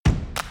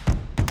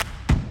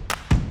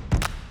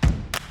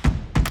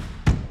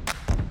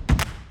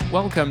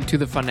Welcome to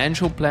the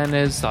Financial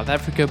Planners South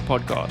Africa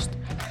podcast,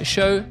 a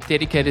show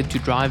dedicated to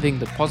driving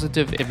the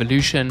positive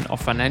evolution of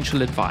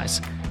financial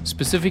advice,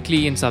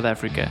 specifically in South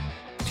Africa.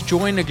 To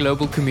join a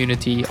global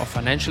community of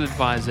financial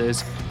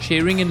advisors,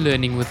 sharing and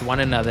learning with one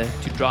another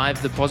to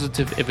drive the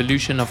positive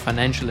evolution of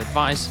financial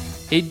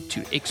advice, head to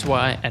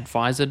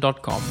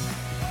xyadvisor.com.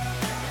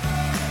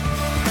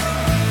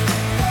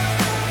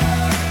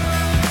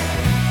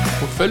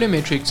 Portfolio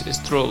Metrics is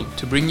thrilled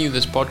to bring you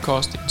this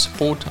podcast in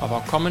support of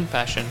our common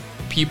passion,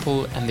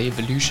 people, and the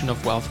evolution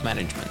of wealth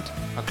management.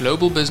 Our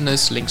global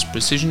business links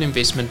precision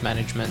investment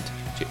management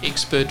to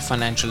expert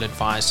financial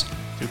advice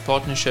through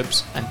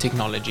partnerships and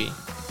technology.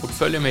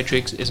 Portfolio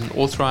Metrics is an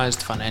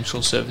authorized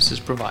financial services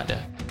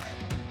provider.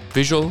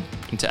 Visual,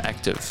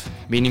 interactive,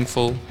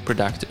 meaningful,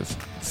 productive.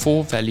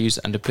 4 values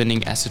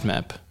underpinning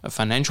AssetMap, a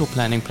financial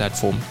planning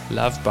platform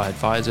loved by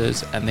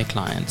advisors and their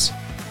clients.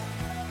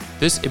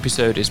 This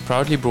episode is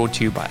proudly brought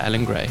to you by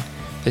Allan Gray.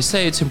 They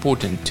say it's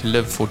important to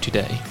live for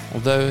today.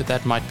 Although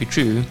that might be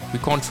true, we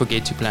can't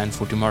forget to plan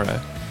for tomorrow.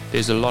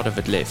 There's a lot of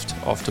it left,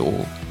 after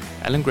all.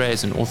 Allan Gray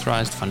is an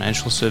authorized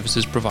financial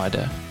services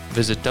provider.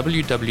 Visit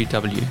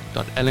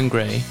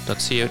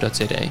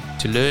www.allangray.co.za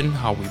to learn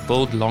how we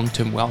build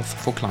long-term wealth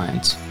for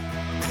clients.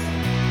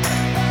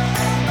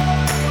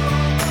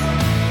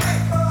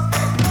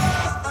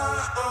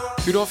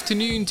 Good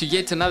afternoon to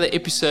yet another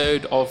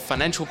episode of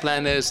Financial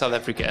Planners South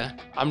Africa.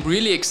 I'm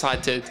really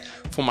excited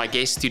for my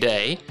guest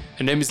today.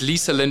 Her name is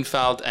Lisa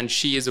Lindveld and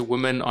she is a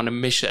woman on a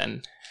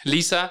mission.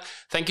 Lisa,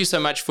 thank you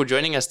so much for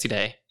joining us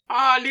today.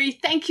 Oh, Louis,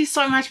 thank you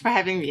so much for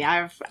having me.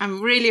 I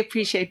really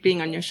appreciate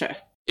being on your show.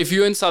 If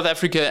you're in South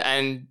Africa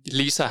and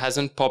Lisa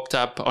hasn't popped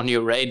up on your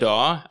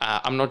radar,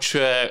 I'm not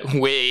sure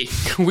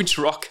which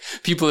rock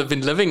people have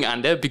been living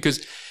under,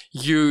 because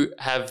you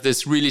have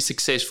this really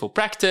successful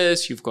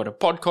practice. You've got a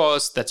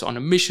podcast that's on a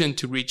mission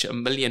to reach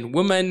 1 million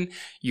women.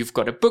 You've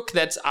got a book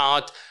that's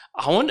out.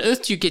 How on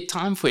earth do you get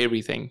time for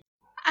everything?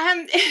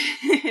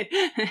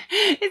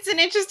 It's an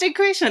interesting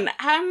question.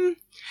 I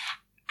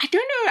don't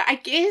know. I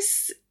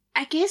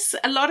guess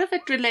a lot of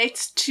it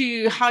relates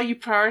to how you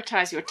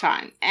prioritize your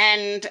time.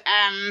 And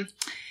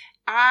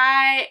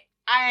I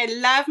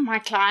love my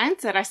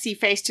clients that I see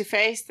face to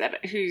face,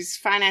 whose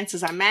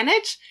finances I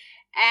manage.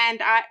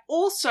 And I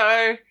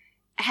also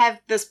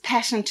have this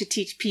passion to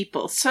teach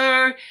people.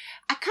 So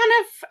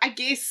I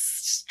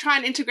guess, try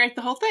and integrate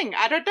the whole thing.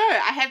 I don't know.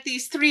 I have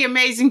these 3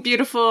 amazing,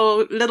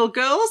 beautiful little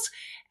girls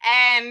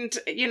and,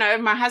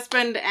 my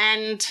husband,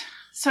 and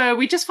so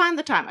we just find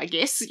the time, I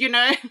guess,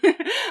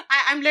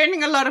 I'm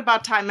learning a lot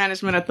about time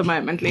management at the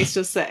moment, let's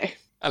just say.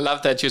 I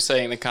love that you're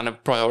saying the kind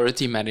of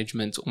priority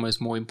management is almost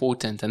more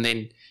important, and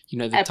then,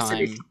 the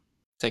Absolutely. time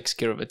takes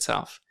care of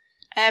itself.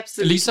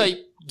 Absolutely. Lisa,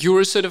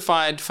 you're a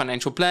certified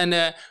financial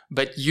planner,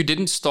 but you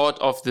didn't start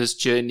off this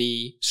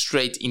journey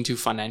straight into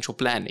financial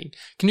planning.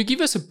 Can you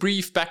give us a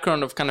brief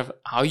background of kind of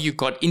how you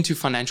got into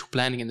financial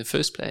planning in the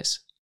first place?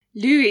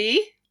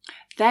 Louis,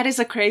 that is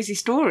a crazy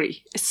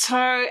story.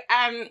 So,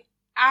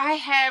 I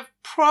have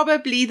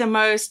probably the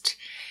most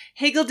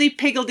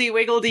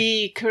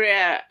higgledy-piggledy-wiggledy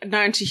career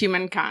known to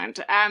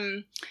humankind.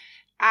 I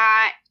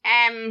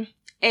am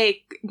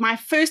my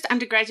first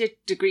undergraduate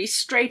degree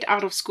straight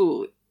out of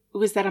school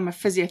was that I'm a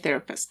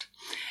physiotherapist.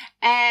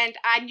 And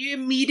I knew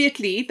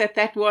immediately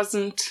that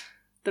wasn't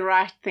the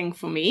right thing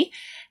for me.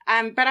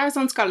 But I was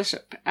on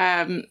scholarship.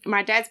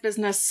 My dad's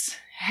business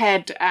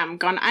had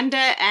gone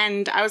under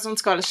and I was on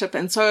scholarship.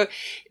 And so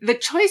the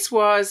choice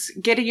was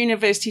get a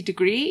university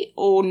degree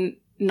or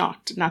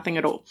nothing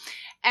at all.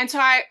 And so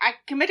I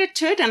committed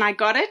to it and I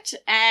got it.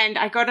 And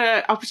I got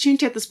an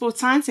opportunity at the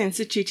Sports Science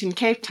Institute in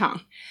Cape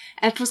Town.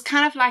 And it was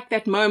kind of like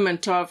that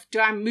moment of, do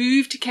I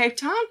move to Cape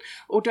Town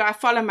or do I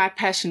follow my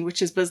passion, which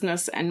is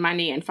business and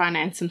money and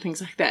finance and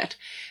things like that?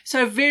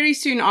 So very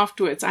soon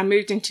afterwards, I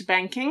moved into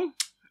banking.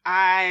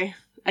 I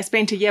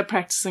spent a year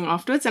practicing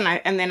afterwards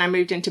and then I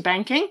moved into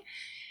banking.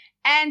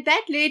 And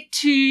that led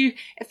to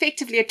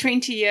effectively a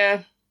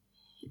 20-year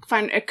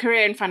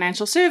career in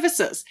financial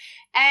services.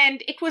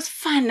 And it was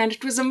fun and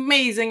it was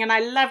amazing and I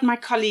loved my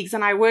colleagues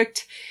and I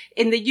worked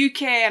in the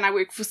UK and I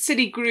worked for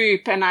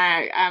Citigroup and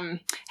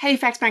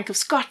Halifax Bank of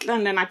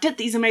Scotland and I did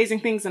these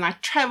amazing things and I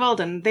traveled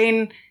and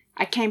then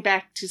I came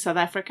back to South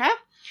Africa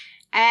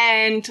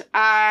and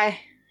I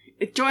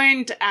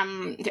joined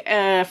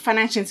a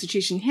financial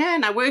institution here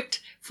and I worked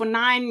for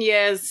 9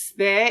 years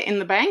there in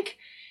the bank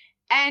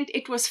and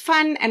it was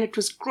fun and it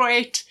was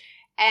great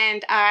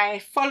and I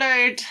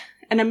followed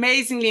an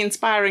amazingly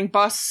inspiring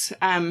boss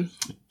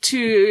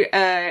to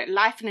a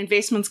life and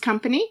investments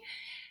company.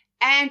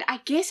 And I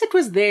guess it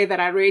was there that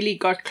I really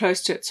got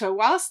close to it. So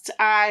whilst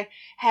I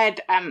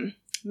had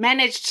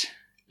managed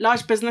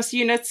large business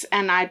units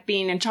and I'd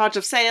been in charge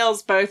of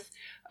sales, both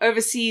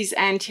overseas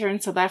and here in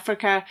South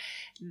Africa,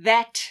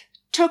 that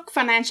took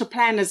financial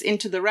planners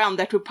into the realm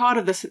that were part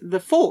of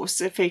the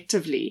force,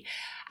 effectively.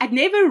 I'd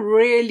never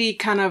really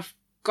kind of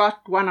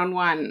got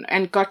one-on-one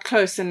and got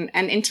close and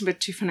intimate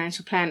to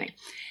financial planning.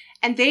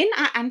 And then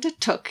I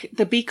undertook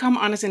the BCom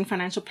Honours in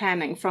Financial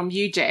Planning from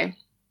UJ.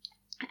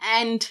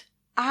 And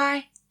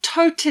I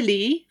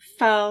totally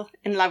fell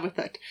in love with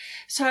it.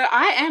 So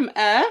I am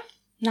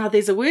now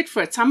there's a word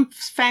for it, some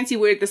fancy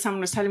word that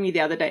someone was telling me the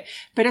other day,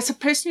 but it's a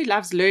person who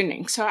loves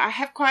learning. So I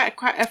have quite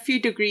a few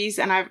degrees,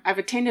 and I've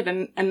attended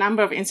a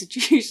number of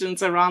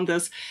institutions around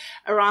this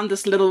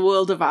little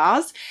world of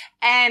ours.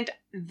 And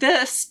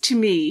this to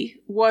me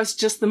was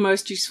just the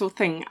most useful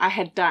thing I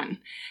had done.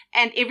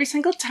 And every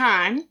single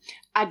time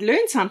I'd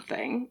learn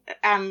something,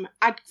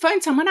 I'd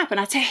phone someone up and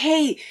I'd say,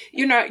 hey,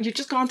 you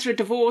just gone through a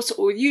divorce,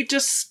 or you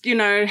just,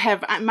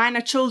 have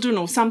minor children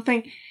or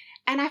something.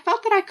 And I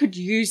felt that I could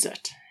use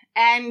it.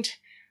 And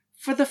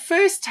for the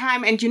first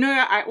time, and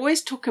I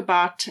always talk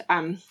about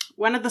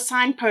one of the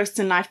signposts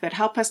in life that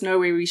help us know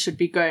where we should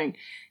be going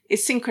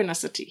is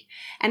synchronicity.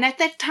 And at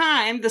that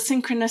time, the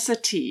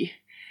synchronicity,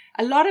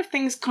 a lot of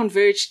things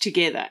converged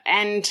together.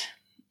 And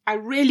I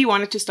really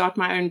wanted to start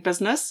my own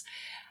business.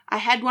 I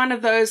had one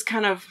of those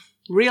kind of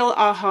real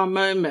aha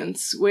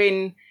moments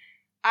when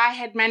I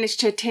had managed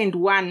to attend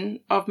one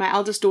of my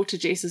eldest daughter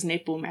Jess's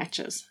netball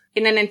matches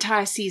in an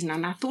entire season.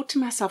 And I thought to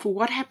myself, well,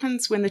 what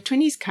happens when the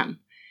 20s come?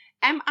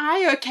 Am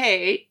I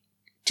okay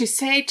to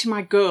say to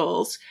my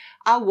girls,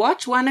 I'll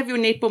watch one of your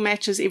netball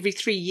matches every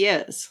 3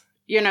 years,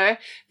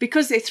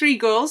 because they're 3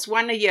 girls,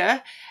 1 a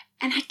year.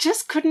 And I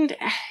just couldn't,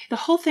 the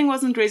whole thing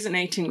wasn't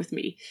resonating with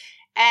me.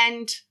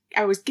 And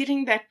I was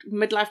getting that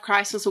midlife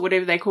crisis or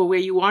whatever they call, where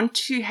you want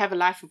to have a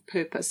life of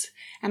purpose.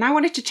 And I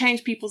wanted to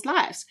change people's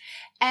lives.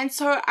 And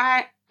so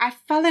I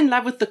fell in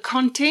love with the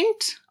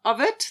content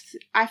of it.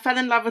 I fell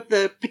in love with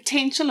the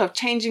potential of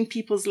changing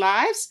people's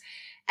lives.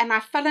 And I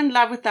fell in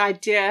love with the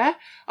idea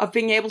of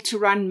being able to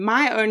run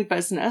my own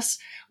business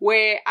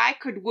where I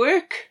could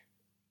work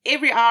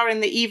every hour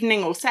in the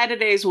evening or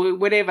Saturdays or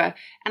whatever,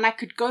 and I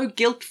could go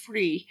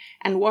guilt-free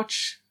and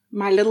watch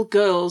my little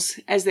girls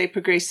as they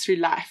progress through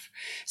life.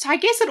 So I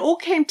guess it all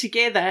came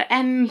together,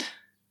 and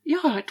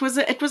it was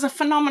a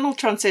phenomenal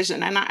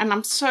transition, and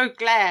I'm so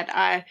glad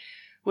I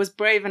was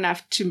brave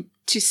enough to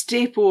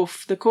step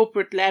off the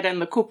corporate ladder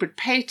and the corporate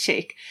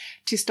paycheck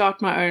to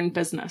start my own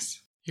business.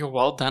 You're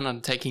well done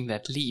on taking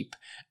that leap.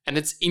 And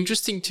it's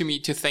interesting to me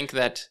to think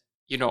that,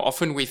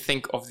 often we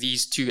think of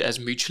these two as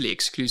mutually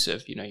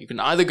exclusive. You can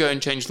either go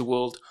and change the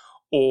world,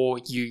 or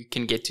you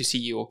can get to see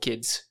your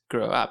kids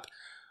grow up.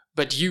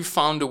 But you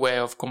found a way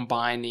of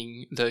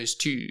combining those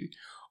two.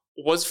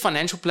 Was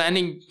financial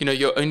planning,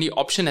 your only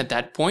option at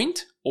that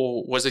point?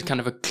 Or was it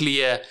kind of a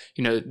clear,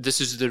 this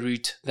is the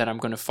route that I'm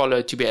going to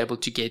follow to be able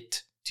to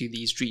get to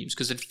these dreams?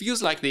 Because it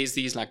feels like there's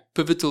these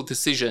pivotal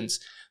decisions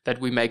that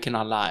we make in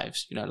our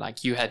lives,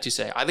 like you had to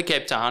say either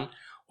Cape Town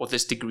or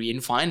this degree in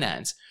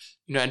finance,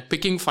 and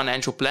picking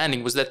financial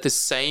planning, was that the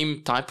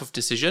same type of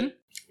decision?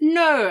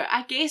 No,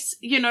 I guess,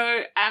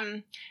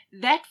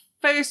 that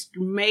first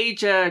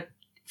major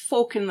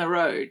fork in the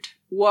road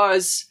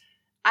was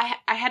I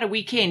had a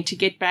weekend to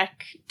get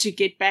back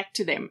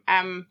to them.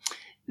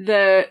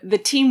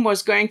 The team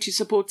was going to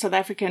support South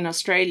Africa and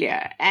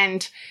Australia,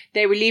 and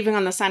they were leaving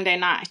on the Sunday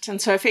night. And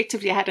so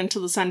effectively I had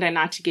until the Sunday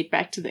night to get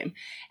back to them.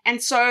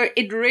 And so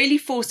it really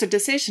forced a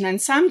decision. And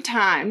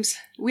sometimes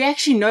we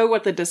actually know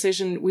what the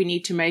decision we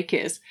need to make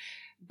is,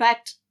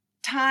 but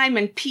time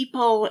and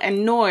people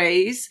and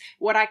noise,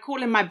 what I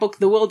call in my book,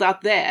 the world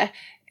out there,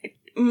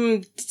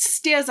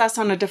 steers us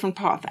on a different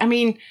path. I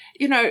mean,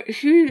 I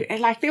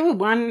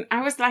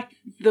was like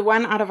the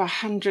one out of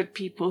 100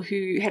 people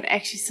who had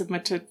actually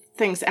submitted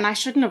things, and I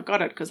shouldn't have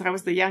got it because I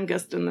was the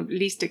youngest and the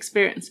least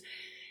experienced.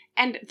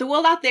 And the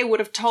world out there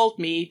would have told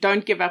me,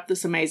 don't give up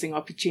this amazing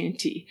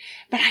opportunity.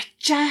 But I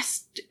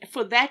just,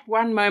 for that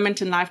one moment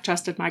in life,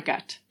 trusted my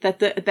gut that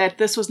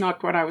this was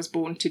not what I was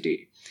born to do.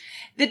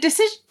 The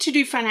decision to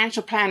do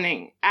financial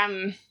planning,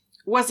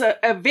 was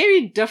a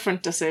very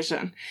different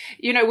decision.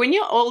 When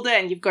you're older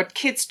and you've got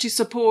kids to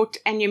support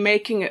and you're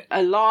making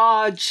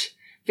a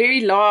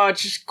very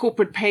large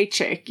corporate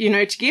paycheck,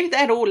 to give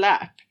that all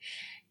up,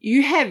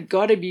 you have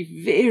got to be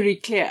very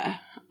clear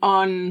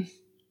on,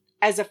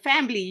 as a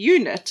family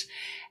unit,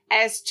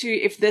 as to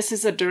if this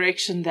is a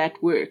direction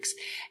that works.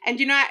 And,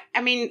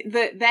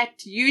 that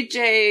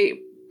UJ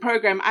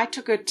program, I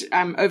took it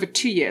over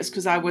 2 years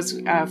because I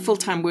was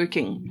full-time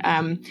working.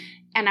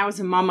 And I was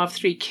a mom of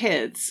 3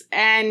 kids.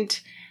 And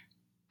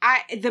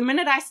the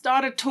minute I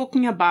started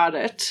talking about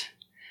it,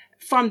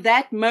 from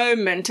that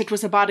moment, it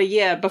was about a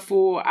year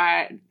before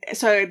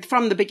so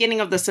from the beginning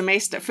of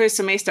the first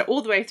semester,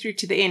 all the way through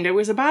to the end, it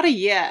was about a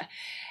year.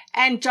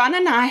 And John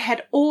and I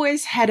had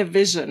always had a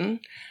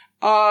vision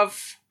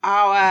of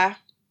our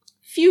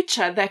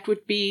future that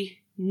would be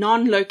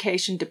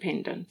non-location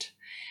dependent.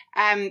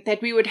 That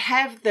we would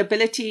have the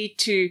ability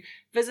to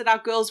visit our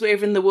girls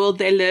wherever in the world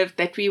they live,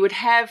 that we would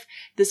have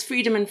this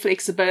freedom and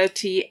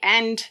flexibility.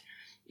 And,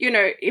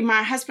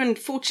 my husband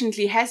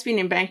fortunately has been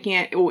in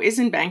banking or is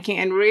in banking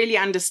and really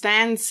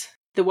understands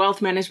the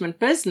wealth management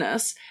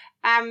business.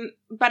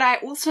 But I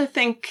also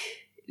think,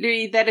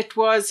 Louis, that it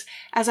was,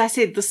 as I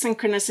said, the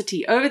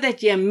synchronicity. Over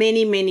that year,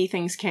 many, many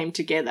things came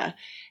together.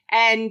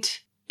 And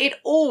the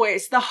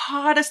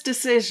hardest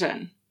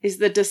decision is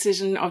the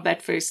decision of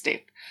that first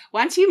step.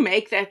 Once you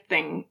make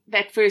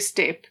that first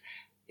step,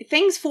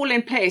 things fall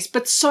in place,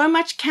 but so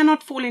much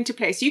cannot fall into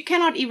place. You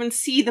cannot even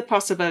see the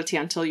possibility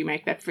until you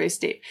make that first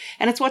step.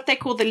 And it's what they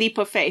call the leap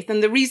of faith.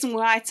 And the reason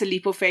why it's a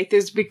leap of faith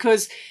is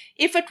because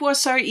if it was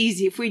so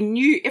easy,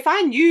 if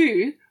I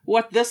knew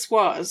what this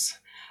was,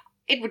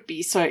 it would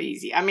be so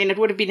easy. I mean, it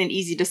would have been an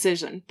easy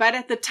decision. But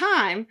at the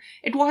time,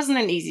 it wasn't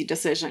an easy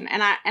decision.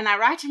 And I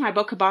write in my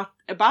book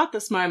about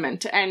this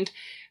moment. And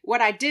what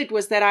I did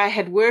was that I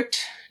had worked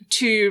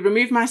to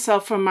remove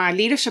myself from my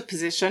leadership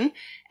position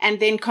and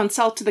then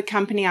consult to the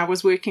company I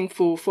was working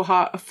for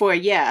a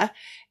year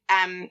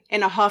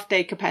in a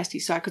half-day capacity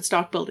so I could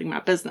start building my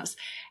business.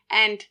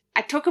 And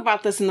I talk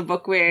about this in the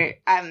book where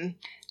I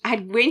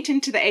went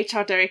into the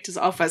HR director's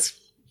office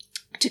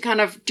to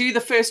kind of do the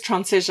first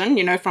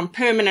transition, from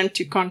permanent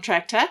to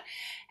contractor.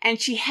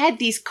 And she had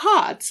these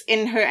cards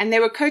in her, and they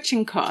were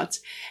coaching cards.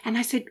 And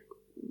I said,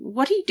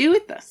 what do you do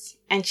with this?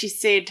 And she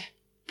said,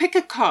 pick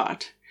a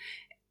card.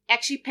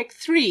 Actually pick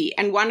 3,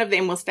 and one of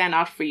them will stand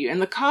out for you. And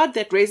the card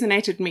that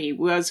resonated with me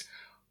was,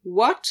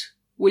 what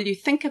will you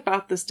think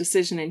about this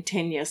decision in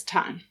 10 years'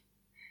 time?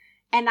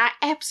 And I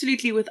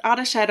absolutely, without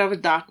a shadow of a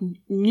doubt,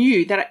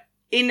 knew that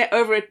in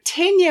over a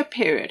 10-year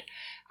period,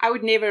 I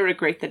would never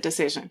regret the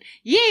decision.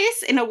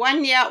 Yes, in a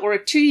 1 year or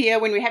a 2 year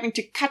when we're having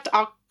to cut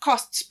our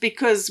costs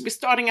because we're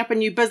starting up a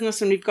new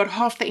business and we've got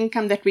half the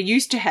income that we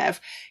used to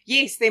have.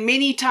 Yes, there are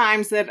many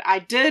times that I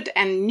did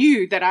and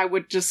knew that I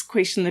would just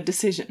question the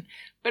decision.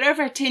 But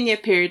over a 10-year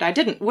period, I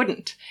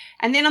wouldn't.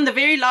 And then on the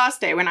very last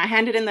day, when I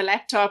handed in the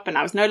laptop and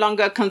I was no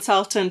longer a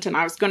consultant and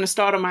I was going to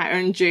start on my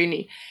own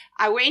journey,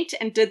 I went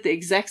and did the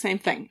exact same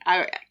thing.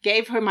 I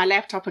gave her my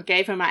laptop, I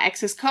gave her my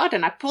access card,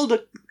 and I pulled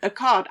a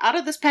card out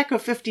of this pack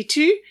of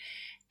 52,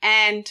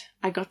 and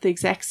I got the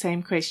exact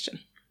same question.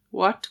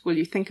 What will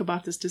you think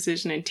about this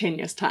decision in 10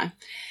 years' time?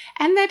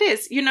 And that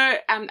is,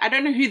 I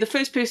don't know who the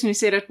first person who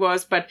said it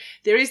was, but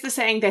there is the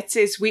saying that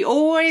says we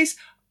always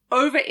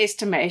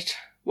overestimate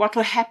what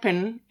will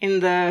happen in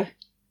the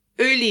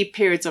early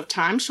periods of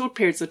time, short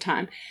periods of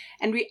time,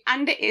 and we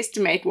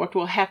underestimate what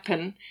will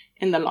happen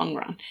in the long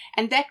run.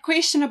 And that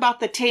question about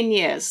the 10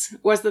 years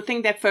was the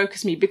thing that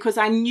focused me, because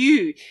I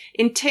knew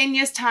in 10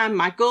 years' time,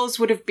 my girls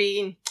would have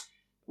been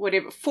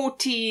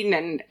 14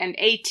 and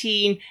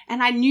 18.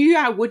 And I knew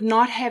I would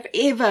not have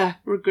ever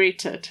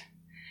regretted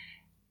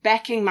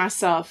backing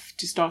myself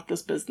to start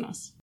this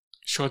business.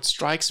 Sure, it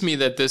strikes me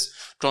that this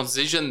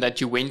transition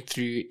that you went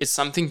through is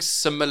something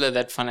similar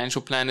that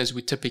financial planners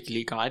would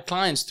typically guide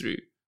clients through,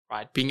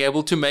 right? Being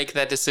able to make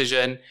that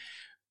decision,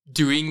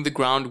 doing the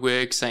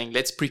groundwork, saying,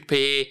 let's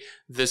prepare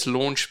this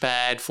launch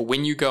pad for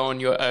when you go on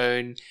your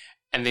own,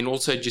 and then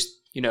also just,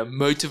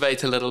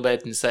 motivate a little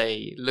bit and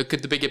say, look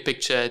at the bigger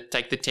picture,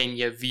 take the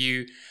 10-year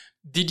view.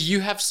 Did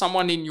you have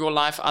someone in your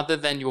life other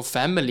than your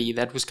family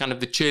that was kind of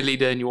the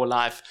cheerleader in your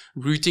life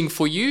rooting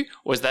for you?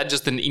 Or is that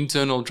just an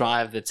internal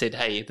drive that said,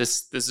 hey,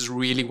 this is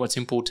really what's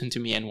important to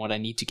me and what I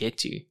need to get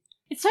to?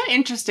 It's so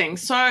interesting.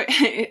 So,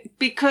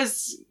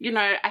 because,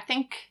 I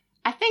think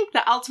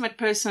the ultimate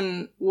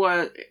person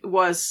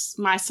was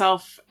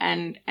myself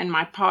and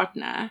my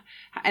partner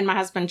and my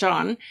husband,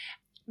 John.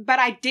 But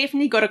I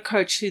definitely got a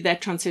coach through that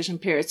transition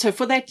period. So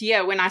for that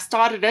year, when I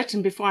started it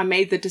and before I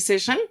made the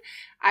decision,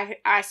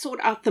 I sought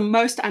out the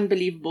most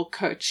unbelievable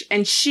coach.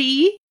 And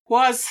she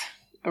was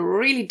a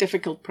really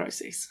difficult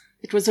process.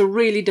 It was a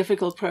really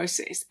difficult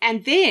process.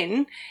 And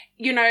then,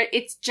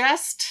 it's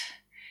just,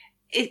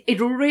 it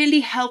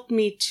really helped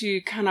me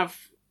to kind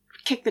of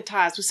kick the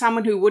tires with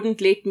someone who wouldn't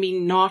let me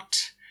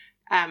not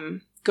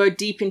go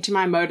deep into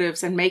my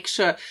motives and make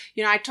sure,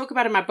 I talk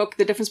about in my book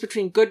the difference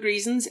between good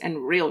reasons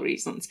and real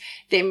reasons.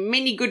 There are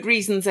many good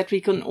reasons that we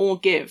can all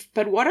give,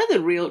 but what are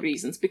the real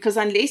reasons? Because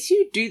unless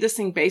you do this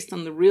thing based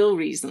on the real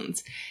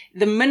reasons,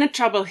 the minute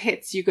trouble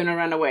hits, you're going to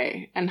run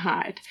away and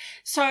hide.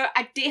 So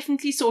I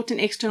definitely sought an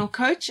external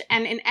coach,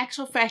 and in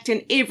actual fact,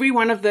 in every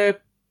one of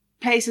the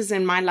places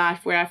in my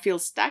life where I feel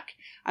stuck,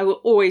 I will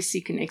always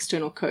seek an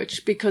external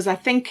coach, because I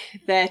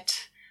think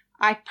that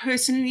I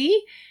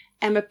personally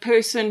am a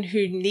person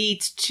who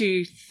needs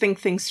to think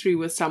things through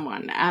with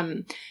someone.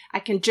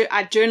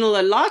 I journal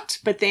a lot,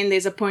 but then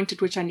there's a point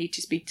at which I need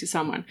to speak to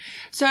someone.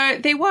 So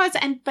there was,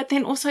 but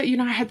then also,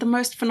 I had the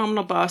most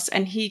phenomenal boss,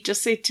 and he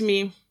just said to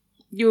me,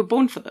 you were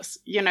born for this,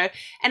 and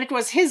it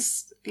was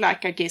his,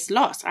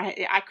 loss.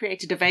 I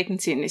created a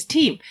vacancy in his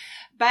team.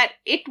 But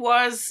it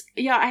was,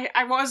 I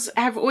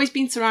have always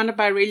been surrounded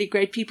by really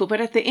great people.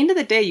 But at the end of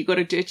the day, you got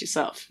to do it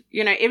yourself.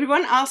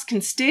 Everyone else can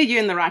steer you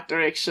in the right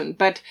direction,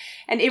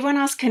 and everyone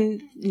else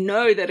can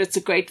know that it's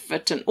a great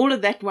fit and all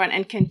of that one,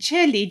 and can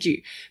cheerlead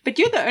you. But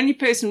you're the only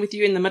person with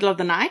you in the middle of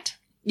the night.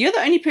 You're the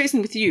only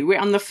person with you where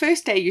on the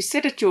first day you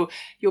sit at your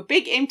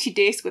big empty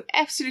desk with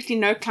absolutely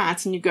no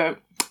clients, and you go,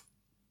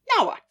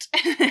 now what?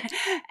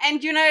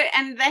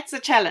 And that's the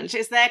challenge,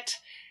 is that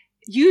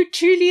you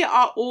truly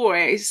are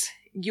always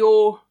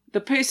the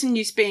person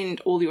you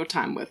spend all your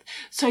time with.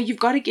 So you've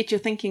got to get your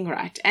thinking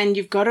right, and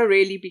you've got to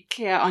really be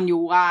clear on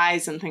your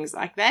whys and things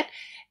like that.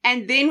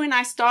 And then when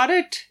I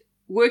started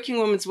Working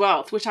Women's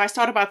Wealth, which I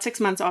started about 6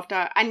 months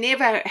after, I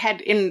never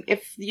had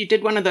if you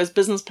did one of those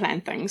business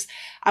plan things,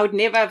 I would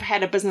never have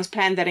had a business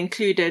plan that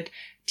included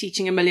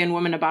teaching 1 million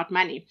women about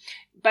money.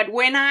 But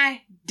when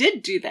I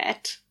did do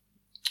that,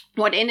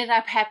 what ended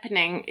up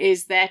happening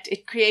is that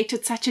it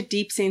created such a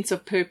deep sense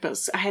of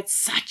purpose. I had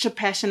such a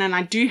passion, and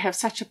I do have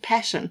such a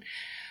passion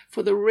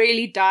for the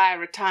really dire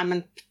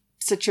retirement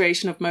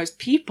situation of most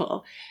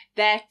people,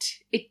 that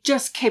it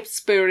just kept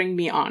spurring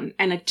me on,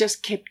 and it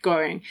just kept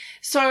going.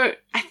 So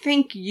I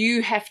think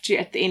you have to,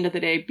 at the end of the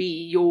day,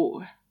 be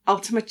your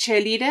ultimate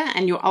cheerleader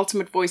and your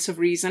ultimate voice of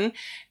reason,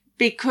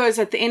 because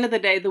at the end of the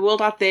day, the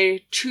world out there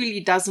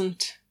truly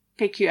doesn't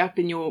pick you up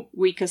in your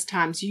weakest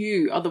times.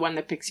 You are the one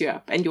that picks you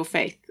up, and your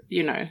faith,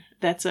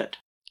 that's it.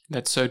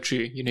 That's so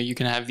true. You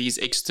can have these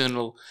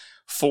external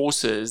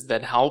forces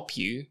that help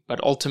you,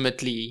 but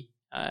ultimately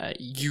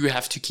you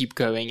have to keep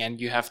going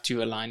and you have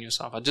to align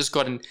yourself. I just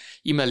got an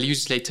email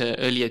newsletter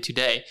earlier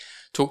today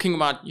talking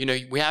about,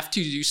 we have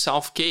to do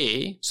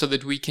self-care so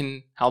that we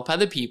can help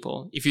other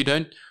people. If you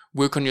don't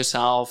work on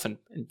yourself and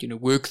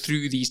work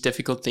through these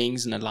difficult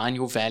things and align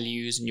your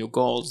values and your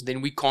goals,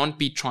 then we can't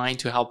be trying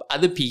to help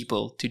other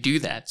people to do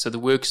that. So the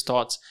work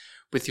starts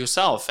with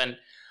yourself. And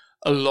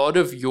a lot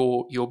of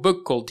your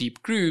book called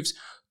Deep Grooves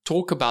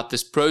talk about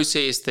this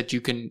process that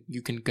you can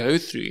go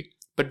through.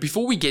 But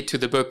before we get to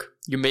the book,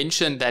 you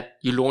mentioned that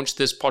you launched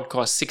this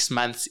podcast 6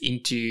 months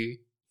into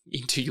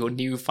your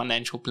new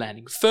financial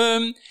planning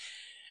firm.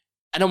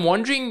 And I'm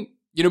wondering,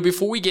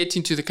 before we get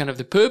into the kind of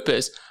the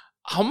purpose,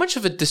 how much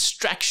of a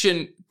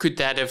distraction could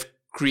that have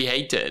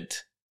created?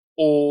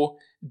 Or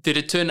did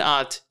it turn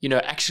out,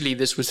 actually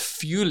this was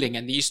fueling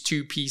and these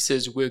two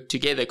pieces work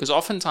together? Because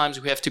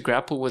oftentimes we have to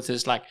grapple with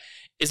this, like,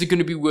 is it going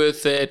to be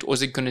worth it? Or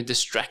is it going to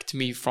distract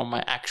me from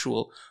my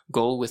actual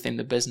goal within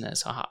the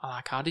business?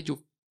 How did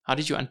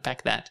you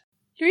unpack that?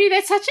 Louis,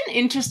 that's such an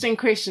interesting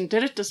question.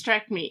 Did it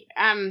distract me?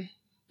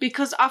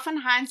 Because often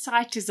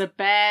hindsight is a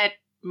bad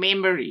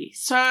memory.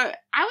 So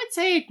I would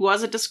say it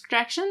was a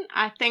distraction.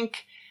 I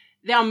think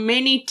there are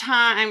many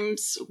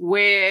times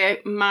where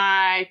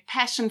my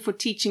passion for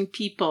teaching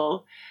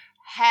people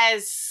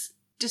has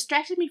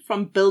distracted me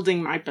from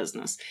building my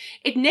business.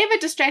 It never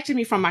distracted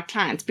me from my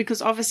clients,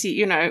 because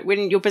obviously,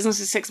 when your business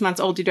is 6 months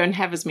old, you don't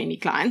have as many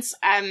clients.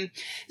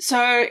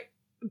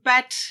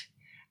 But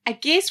I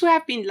guess where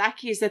I've been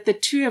lucky is that the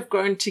two have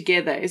grown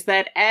together, is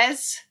that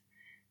as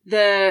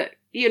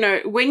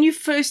when you're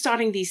first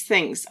starting these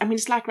things,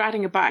 it's like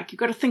riding a bike. You've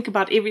got to think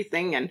about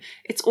everything, and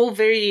it's all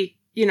very,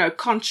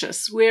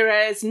 conscious.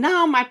 Whereas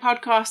now my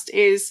podcast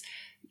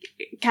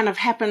kind of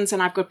happens,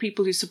 and I've got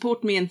people who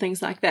support me and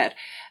things like that.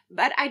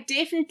 But I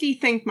definitely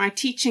think my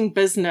teaching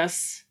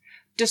business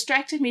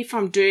distracted me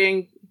from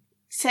doing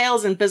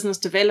sales and business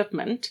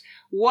development.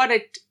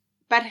 But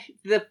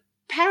the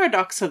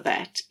paradox of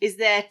that is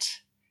that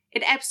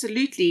it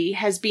absolutely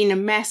has been a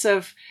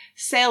massive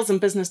sales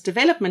and business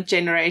development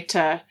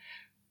generator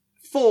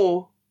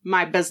for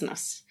my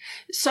business.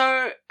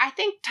 So I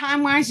think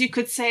time-wise, you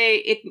could say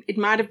it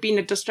might have been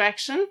a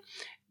distraction.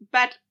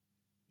 But,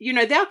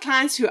 there are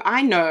clients who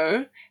I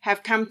know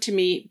have come to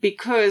me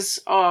because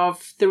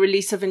of the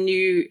release of a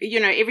new,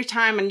 every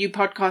time a new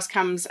podcast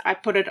comes, I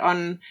put it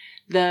on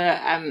the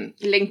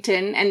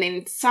LinkedIn, and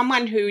then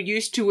someone who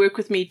used to work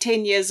with me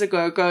 10 years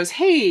ago goes,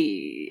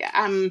 "Hey,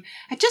 I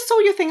just saw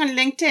your thing on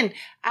LinkedIn.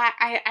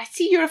 I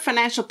see you're a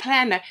financial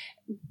planner.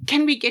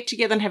 Can we get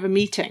together and have a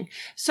meeting?"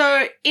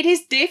 So it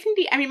is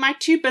definitely, my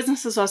two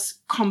businesses are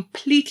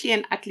completely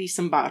and utterly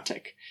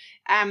symbiotic,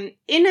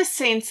 in a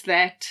sense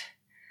that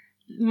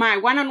my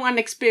one-on-one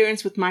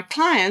experience with my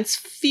clients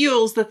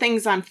fuels the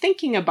things I'm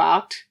thinking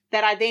about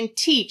that I then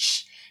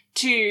teach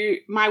to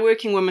my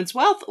Working Women's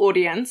Wealth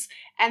audience.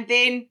 And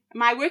then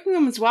my Working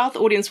Women's Wealth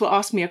audience will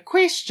ask me a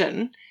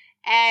question,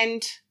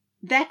 and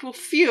that will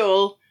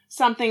fuel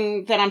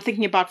something that I'm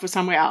thinking about for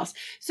somewhere else.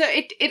 So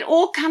it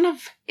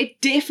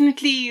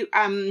definitely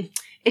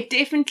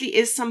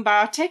is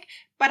symbiotic,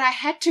 but I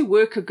had to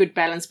work a good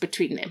balance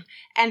between them.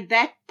 And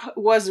that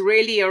was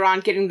really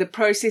around getting the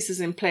processes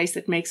in place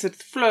that makes it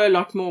flow a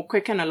lot more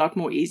quick and a lot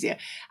more easier.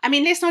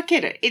 Let's not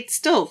get it. It's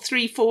still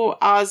 3-4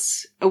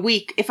 hours a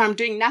week. If I'm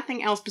doing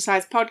nothing else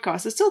besides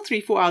podcasts, it's still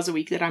 3-4 hours a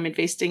week that I'm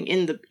investing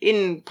in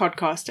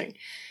podcasting.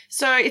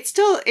 So it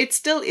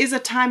still is a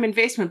time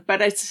investment,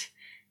 but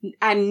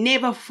I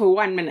never for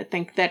 1 minute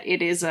think that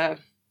it is a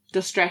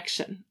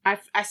distraction.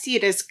 I see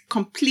it as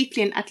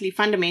completely and utterly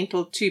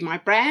fundamental to my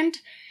brand,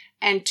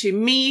 and to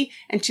me,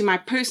 and to my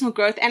personal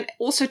growth, and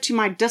also to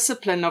my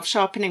discipline of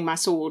sharpening my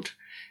sword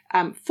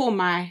for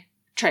my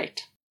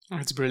trait.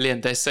 That's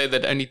brilliant. They say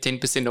that only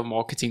 10% of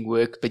marketing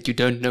work, but you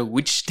don't know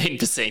which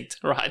 10%,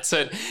 right?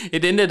 So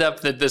it ended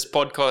up that this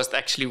podcast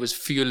actually was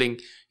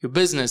fueling your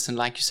business. And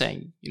like you're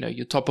saying,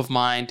 you're top of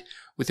mind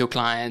with your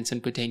clients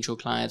and potential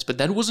clients, but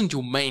that wasn't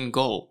your main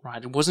goal,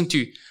 right? It wasn't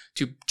to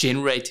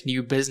generate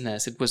new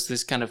business. It was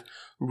this kind of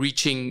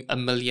reaching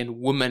 1 million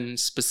women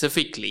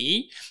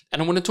specifically.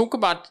 And I want to talk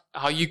about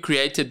how you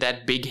created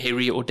that big,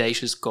 hairy,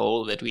 audacious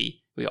goal that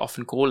we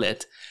often call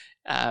it.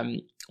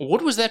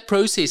 What was that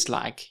process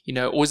like?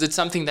 Or was it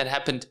something that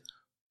happened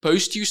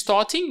post you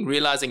starting,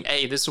 realizing,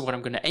 hey, this is what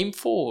I'm going to aim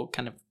for?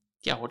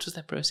 What was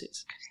that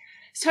process?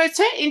 So it's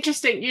so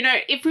interesting.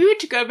 If we were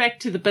to go back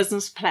to the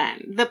business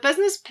plan,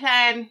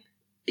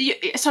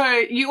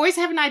 you always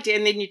have an idea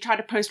and then you try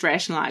to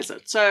post-rationalize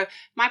it. So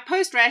my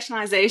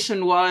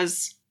post-rationalization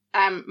was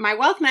my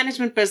wealth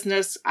management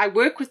business. I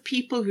work with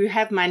people who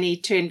have money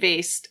to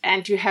invest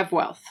and who have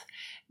wealth.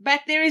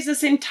 But there is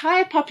this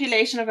entire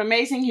population of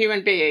amazing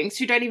human beings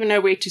who don't even know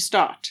where to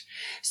start.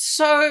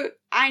 So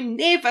I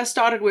never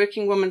started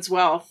working women's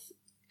wealth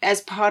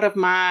as part of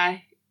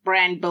my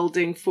brand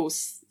building for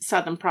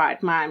Southern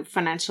Pride, my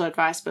financial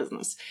advice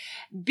business,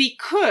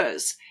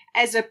 because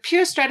as a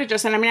pure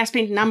strategist, and I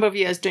spent a number of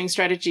years doing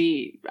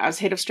strategy. I was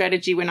head of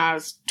strategy when I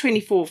was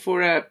 24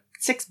 for a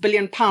 £6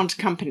 billion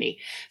company.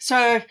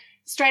 So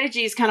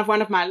strategy is kind of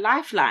one of my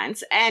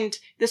lifelines. And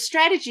the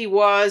strategy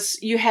was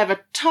you have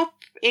a top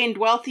end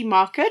wealthy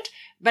market,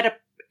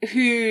 but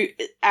who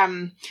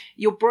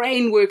your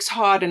brain works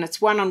hard and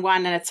it's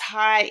one-on-one and it's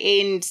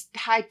high-end,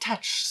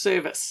 high-touch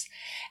service.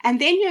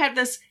 And then you have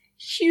this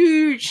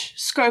huge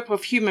scope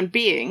of human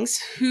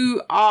beings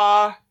who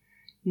are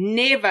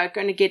never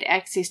going to get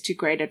access to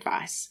great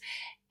advice.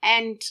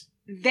 And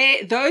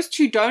those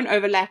two don't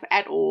overlap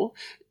at all.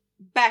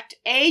 But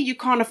you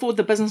can't afford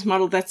the business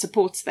model that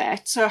supports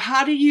that. So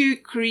how do you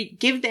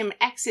give them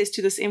access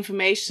to this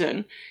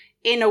information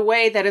in a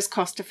way that is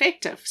cost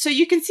effective? So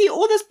you can see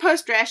all this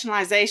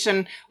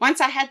post-rationalization.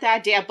 Once I had the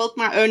idea, I built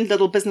my own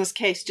little business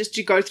case just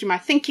to go through my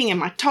thinking and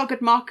my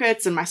target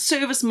markets and my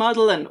service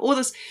model and all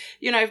this,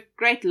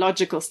 great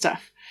logical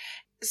stuff.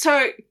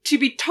 So to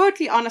be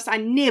totally honest, I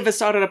never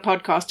started a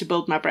podcast to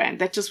build my brand.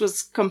 That just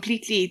was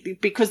completely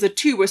because the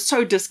two were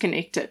so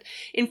disconnected.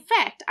 In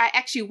fact, I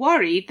actually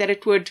worried that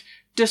it would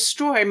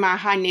destroy my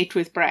high net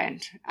worth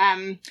brand.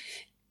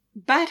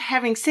 But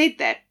having said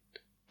that,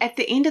 at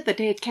the end of the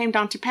day, it came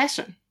down to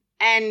passion.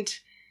 And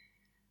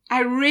I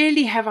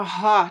really have a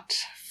heart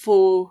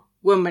for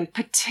women,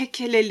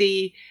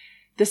 particularly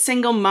the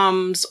single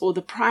mums or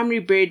the primary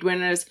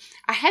breadwinners.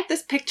 I had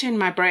this picture in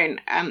my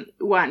brain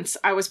once.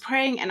 I was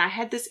praying and I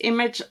had this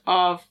image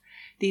of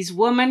these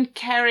women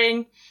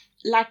carrying,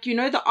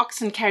 the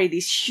oxen carry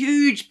these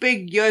huge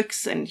big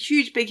yokes and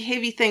huge big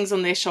heavy things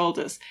on their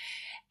shoulders.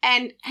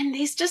 And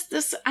there's just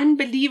this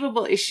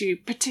unbelievable issue,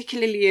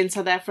 particularly in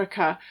South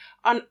Africa,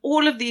 on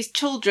all of these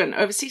children.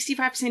 Over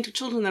 65% of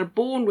children are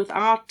born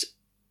without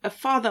a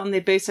father on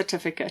their birth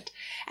certificate.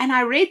 And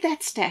I read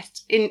that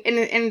stat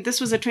and this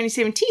was a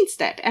 2017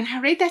 stat. And I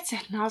read that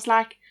stat and I was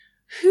like,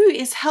 who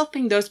is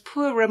helping those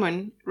poor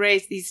women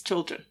raise these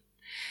children?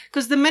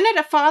 Because the minute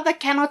a father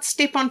cannot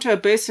step onto a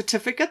birth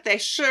certificate, they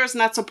sure as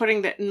nuts are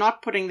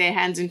not putting their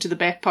hands into the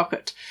back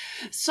pocket.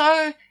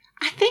 So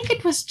I think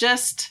it was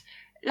just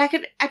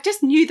I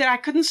just knew that I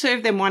couldn't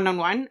serve them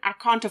one-on-one. I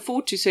can't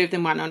afford to serve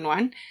them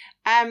one-on-one.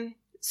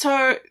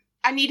 So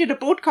I needed a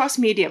broadcast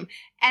medium.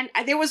 And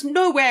there was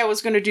no way I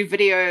was going to do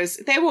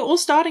videos. They were all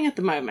starting at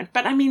the moment.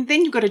 But then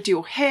you've got to do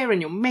your hair and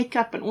your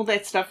makeup and all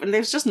that stuff. And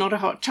there was just not a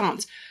hot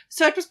chance.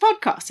 So it was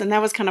podcasts. And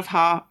that was kind of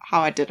how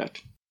I did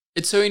it.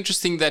 It's so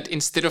interesting that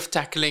instead of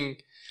tackling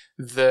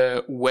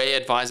the way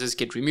advisors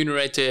get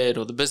remunerated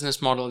or the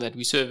business model that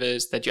we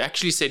service, that you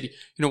actually said,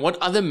 what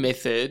other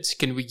methods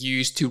can we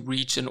use to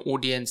reach an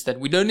audience that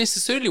we don't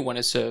necessarily want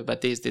to serve,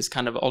 but there's this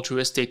kind of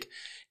altruistic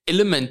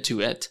element to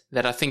it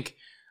that I think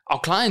our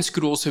clients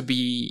could also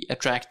be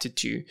attracted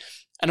to.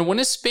 And I want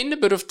to spend a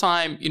bit of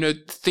time,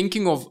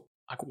 thinking of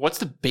what's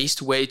the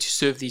best way to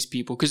serve these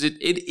people? Because it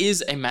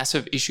is a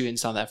massive issue in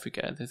South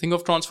Africa. The thing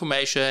of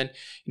transformation,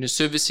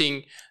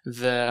 servicing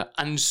the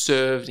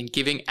unserved and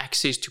giving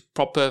access to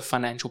proper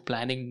financial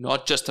planning,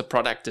 not just the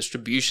product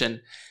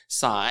distribution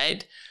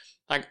side.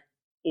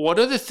 What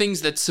are the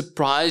things that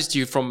surprised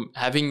you from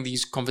having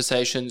these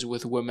conversations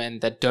with women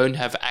that don't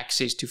have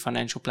access to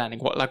financial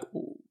planning?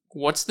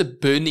 What's the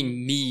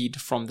burning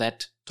need from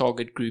that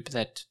target group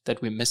that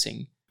we're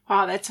missing?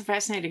 Wow, that's a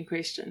fascinating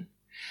question.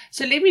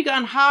 So let me go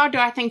on, how do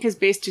I think is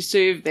best to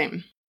serve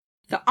them?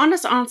 The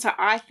honest answer,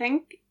 I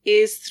think,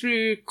 is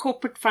through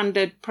corporate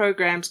funded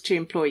programs to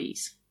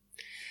employees.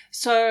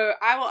 So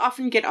I will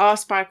often get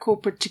asked by a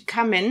corporate to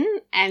come in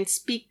and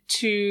speak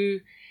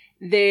to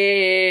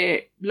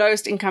their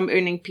lowest income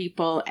earning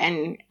people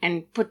and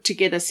put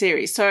together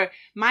series. So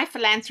my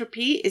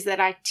philanthropy is that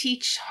I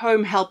teach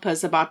home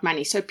helpers about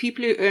money. So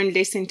people who earn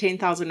less than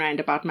 10,000 Rand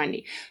about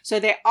money. So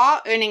they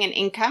are earning an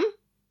income,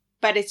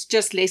 but it's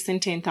just less than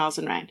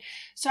 10,000 Rand.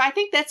 So I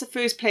think that's the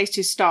first place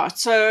to start.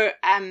 So,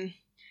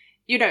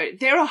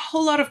 there are a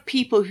whole lot of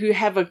people who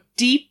have a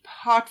deep,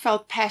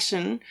 heartfelt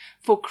passion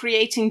for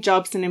creating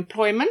jobs and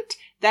employment.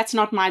 That's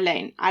not my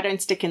lane. I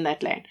don't stick in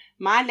that lane.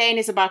 My lane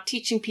is about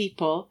teaching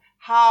people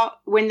how,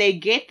 when they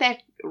get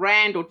that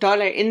Rand or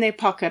dollar in their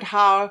pocket,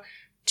 how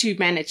to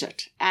manage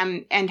it,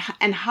 and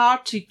how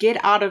to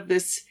get out of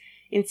this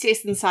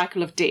incessant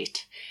cycle of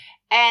debt.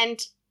 And,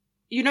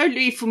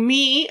 Louis, for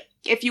me,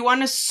 if you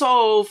want to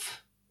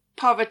solve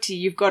poverty,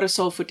 you've got to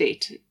solve for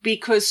debt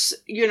because,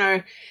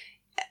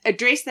 a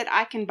dress that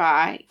I can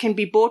buy can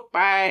be bought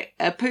by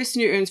a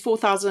person who earns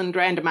 4,000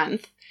 Rand a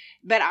month,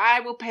 but I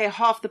will pay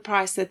half the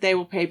price that they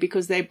will pay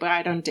because they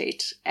buy it on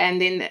debt.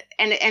 And then,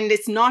 and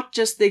it's not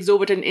just the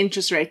exorbitant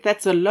interest rate.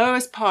 That's the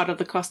lowest part of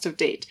the cost of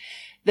debt.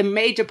 The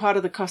major part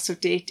of the cost of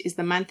debt is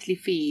the monthly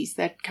fees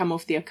that come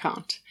off the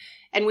account.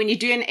 And when you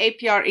do an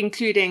APR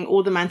including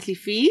all the monthly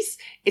fees,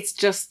 it's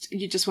just,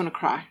 you just want to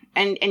cry.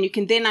 And you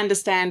can then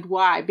understand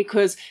why,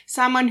 because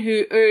someone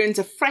who earns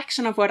a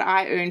fraction of what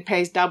I earn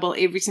pays double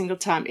every single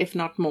time, if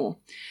not more.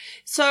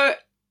 So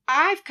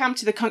I've come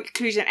to the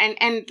conclusion,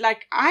 and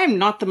like, I am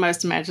not the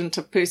most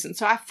imaginative person.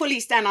 So I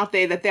fully stand out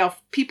there that there are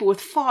people with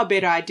far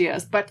better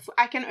ideas, but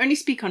I can only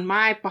speak on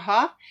my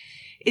behalf,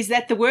 is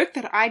that the work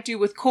that I do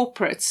with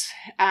corporates,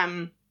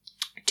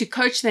 to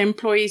coach the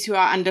employees who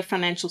are under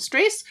financial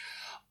stress,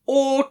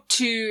 or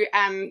to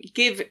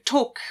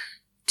talk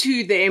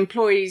to the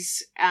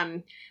employees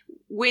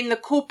when the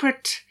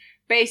corporate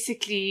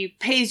basically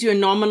pays you a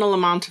nominal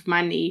amount of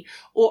money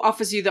or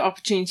offers you the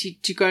opportunity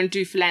to go and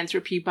do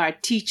philanthropy by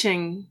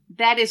teaching.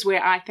 That is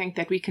where I think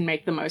that we can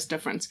make the most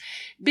difference.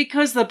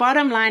 Because the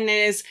bottom line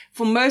is,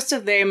 for most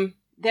of them,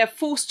 they're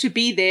forced to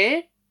be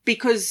there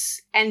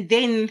and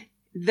then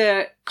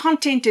the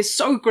content is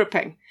so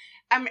gripping.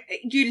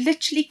 You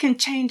literally can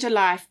change a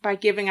life by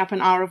giving up an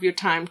hour of your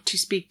time to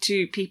speak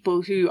to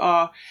people who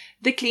are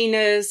the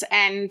cleaners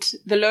and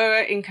the lower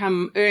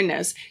income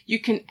earners. You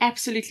can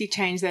absolutely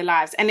change their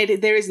lives. And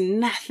there is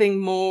nothing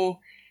more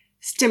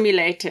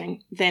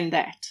stimulating than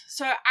that.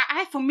 So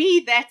for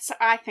me, that's,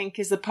 I think,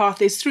 is the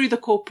path, is through the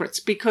corporates,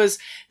 because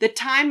the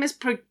time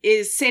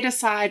is set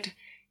aside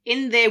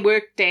in their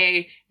work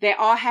day. They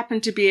all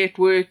happen to be at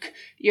work,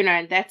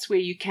 and that's where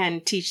you can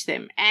teach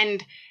them.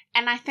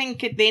 And I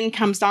think it then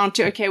comes down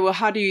to, okay, well,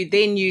 how do you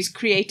then use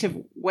creative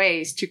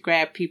ways to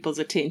grab people's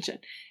attention?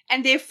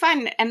 And they're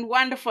fun and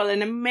wonderful.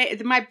 And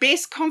my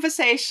best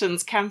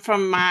conversations come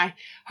from my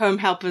home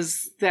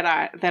helpers that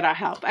I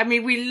help. I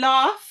mean, we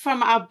laugh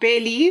from our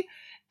belly,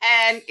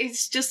 and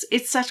it's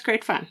such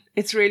great fun.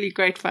 It's really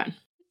great fun.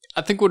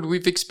 I think what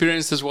we've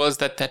experienced as well is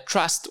that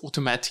trust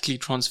automatically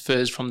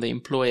transfers from the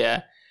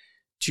employer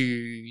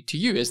to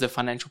you as the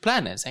financial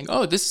planner, saying,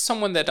 oh, this is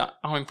someone that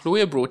our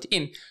employer brought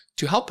in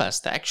to help us.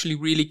 They actually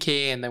really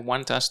care and they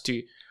want us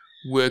to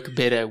work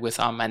better with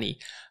our money.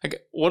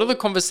 Like, what are the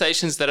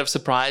conversations that have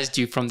surprised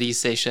you from these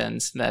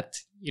sessions that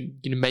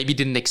you maybe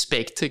didn't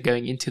expect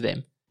going into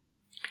them?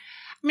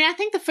 I mean, I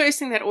think the first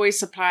thing that always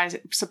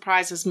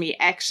surprises me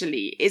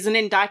actually is an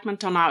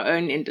indictment on our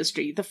own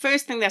industry. The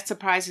first thing that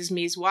surprises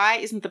me is, why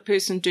isn't the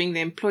person doing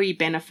the employee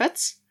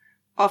benefits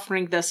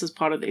offering this as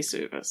part of their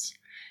service?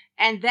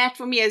 And that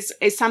for me is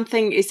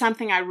something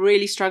I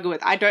really struggle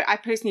with. I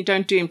personally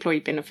don't do employee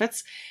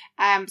benefits.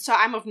 So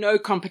I'm of no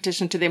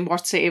competition to them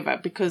whatsoever,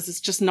 because it's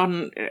just not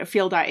a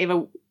field I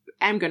ever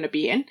am going to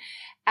be in.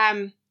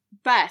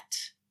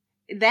 But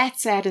that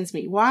saddens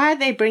me. Why are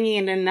they bringing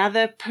in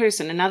another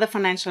person, another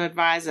financial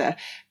advisor,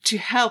 to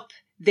help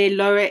their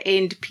lower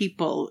end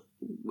people,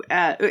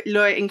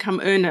 lower income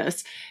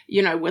earners,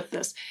 with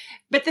this?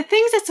 But the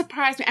things that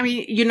surprise me, I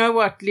mean, you know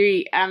what,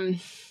 Louis,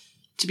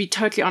 to be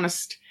totally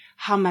honest,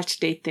 how much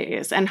debt there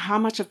is and how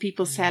much of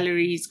people's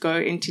salaries go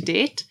into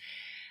debt.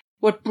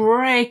 What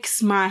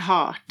breaks my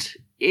heart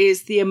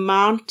is the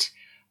amount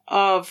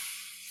of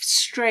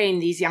strain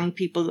these young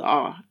people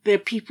are. They're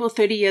people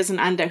 30 years and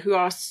under who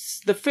are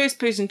the first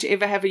person to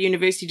ever have a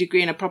university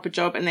degree and a proper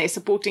job, and they're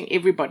supporting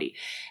everybody.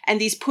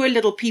 And these poor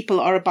little people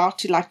are about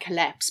to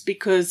collapse,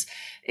 because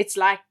it's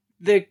like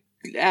the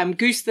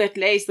goose that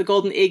lays the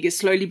golden egg is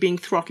slowly being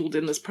throttled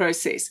in this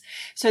process.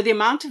 So the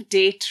amount of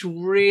debt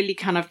really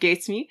kind of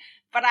gets me.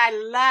 But I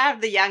love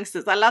the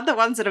youngsters. I love the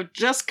ones that have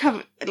just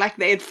come, like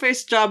they're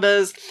first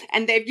jobbers,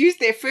 and they've used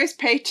their first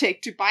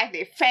paycheck to buy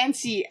their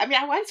fancy. I mean,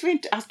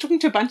 I was talking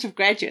to a bunch of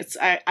graduates.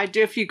 I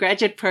do a few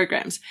graduate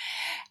programs,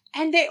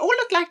 and they all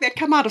look like they'd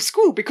come out of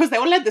school, because they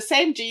all had the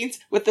same jeans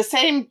with the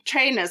same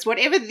trainers.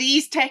 Whatever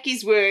these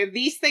tackies were,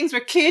 these things were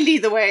clearly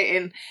the way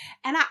in.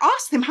 And I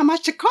asked them how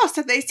much it cost,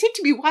 and they said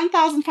to me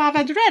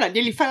 1,500 Rand. I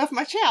nearly fell off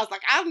my chair. I was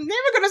like, I'm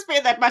never going to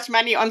spend that much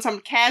money on some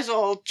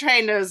casual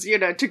trainers,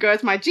 to go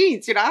with my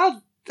jeans.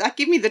 I'll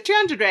give me the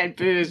 200 Rand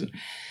version.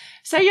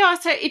 So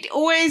it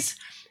always,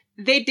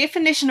 their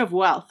definition of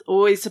wealth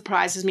always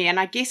surprises me. And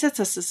I guess it's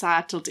a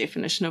societal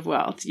definition of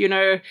wealth.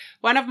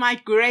 One of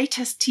my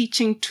greatest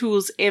teaching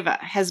tools ever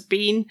has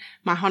been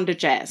my Honda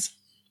Jazz.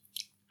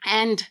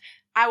 And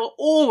I will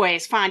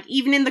always find,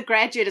 even in the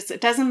graduates,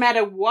 it doesn't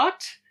matter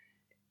what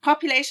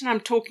population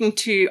I'm talking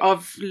to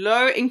of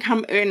low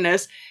income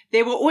earners,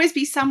 there will always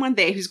be someone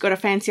there who's got a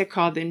fancier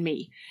car than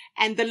me.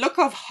 And the look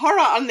of horror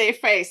on their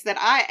face that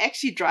I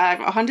actually drive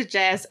a Honda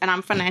Jazz and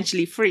I'm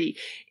financially free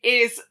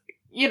is,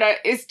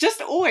 it's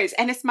just always,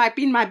 and it's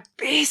been my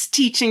best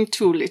teaching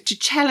tool to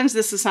challenge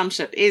this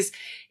assumption, is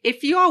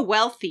if you are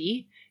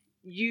wealthy,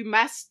 you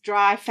must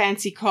drive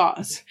fancy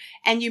cars,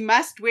 and you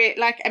must wear,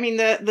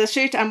 the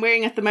shirt I'm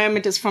wearing at the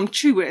moment is from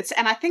Truworths,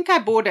 and I think I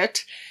bought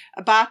it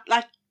about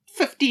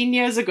 15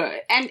 years ago.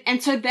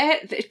 And so they're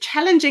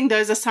challenging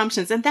those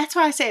assumptions. And that's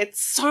why I say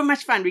it's so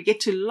much fun. We get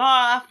to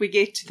laugh, we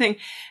get to think.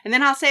 And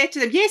then I'll say to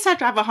them, yes, I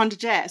drive a Honda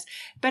Jazz,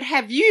 but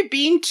have you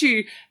been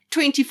to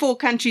 24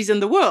 countries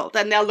in the world?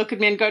 And they'll look at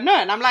me and go, no.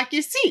 And I'm like,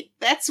 you see,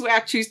 that's where I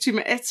choose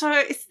to. So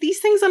it's these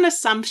things on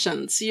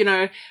assumptions.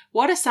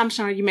 What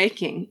assumption are you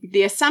making?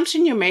 The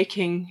assumption you're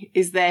making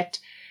is that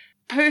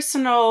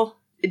personal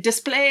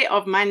display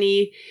of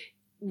money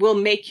will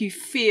make you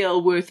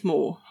feel worth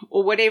more,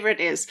 or whatever it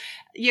is.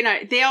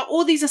 There are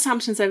all these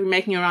assumptions that we're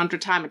making around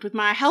retirement. With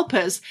my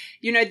helpers,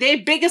 their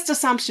biggest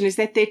assumption is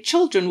that their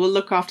children will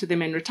look after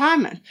them in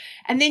retirement.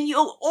 And then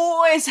you'll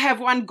always have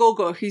one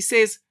gogo who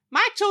says,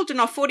 my children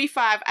are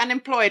 45,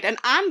 unemployed, and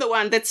I'm the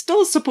one that's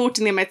still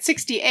supporting them at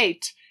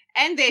 68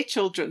 and their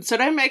children. So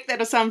don't make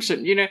that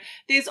assumption.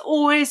 There's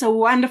always a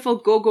wonderful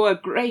gogo, a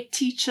great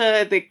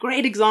teacher, they're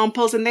great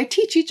examples, and they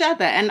teach each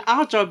other. And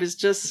our job is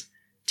just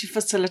to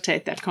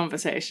facilitate that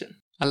conversation.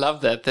 I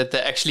love that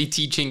they're actually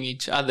teaching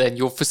each other, and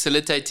you're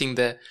facilitating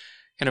the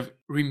kind of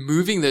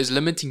removing those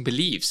limiting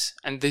beliefs.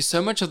 And there's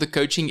so much of the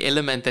coaching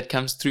element that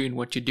comes through in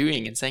what you're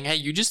doing, and saying, hey,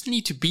 you just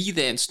need to be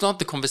there and start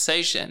the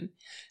conversation.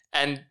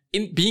 And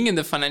in being in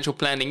the financial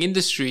planning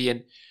industry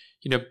and,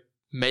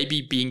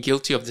 maybe being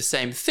guilty of the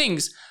same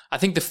things, I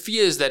think the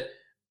fear is that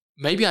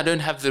maybe I don't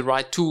have the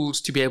right tools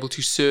to be able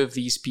to serve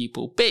these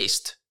people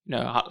best.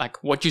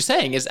 Like what you're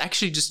saying is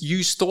actually just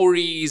use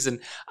stories and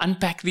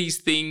unpack these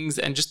things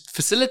and just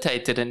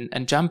facilitate it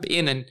and jump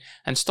in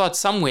and start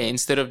somewhere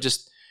instead of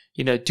just,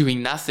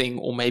 doing nothing,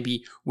 or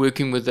maybe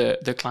working with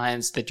the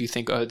clients that you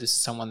think, oh, this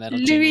is someone that'll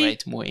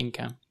generate more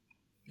income.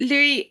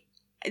 Louis,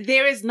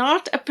 there is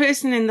not a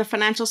person in the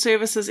financial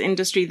services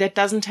industry that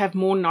doesn't have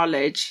more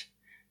knowledge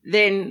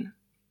than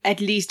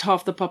at least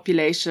half the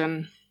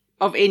population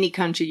of any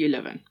country you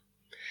live in.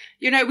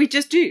 We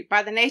just do,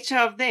 by the nature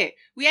of there.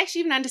 We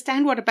actually even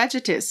understand what a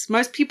budget is.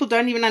 Most people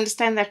don't even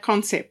understand that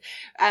concept.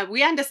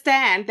 We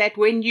understand that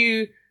when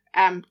you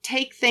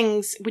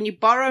when you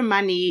borrow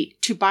money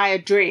to buy a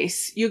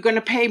dress, you're going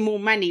to pay more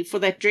money for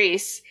that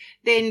dress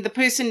than the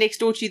person next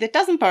door to you that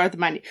doesn't borrow the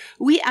money.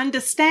 We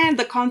understand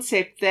the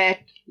concept that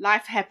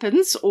life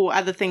happens, or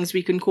other things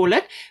we can call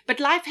it, but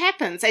life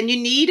happens and you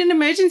need an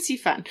emergency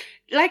fund.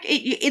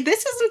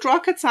 This isn't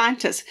rocket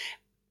scientist,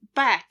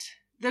 but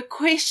the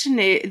question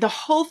is, the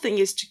whole thing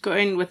is to go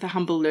in with a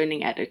humble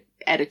learning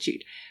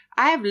attitude.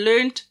 I have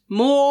learned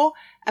more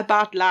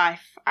about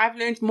life. I've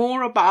learned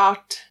more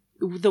about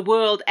the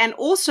world, and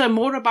also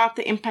more about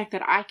the impact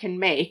that I can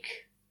make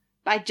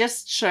by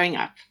just showing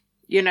up.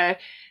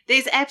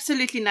 There's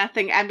absolutely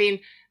nothing. I mean,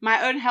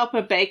 my own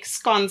helper bakes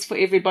scones for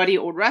everybody,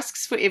 or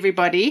rusks for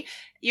everybody.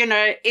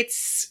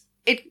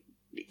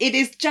 It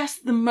is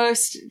just the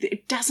most,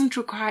 it doesn't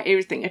require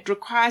everything. It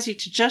requires you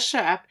to just show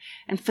up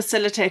and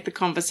facilitate the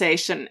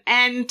conversation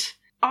and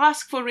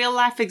ask for real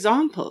life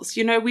examples.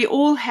 We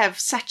all have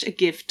such a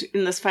gift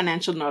in this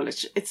financial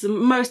knowledge. It's the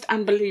most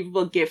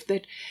unbelievable gift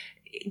that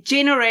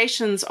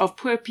generations of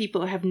poor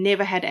people have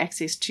never had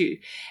access to.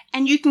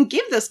 And you can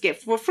give this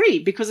gift for free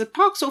because it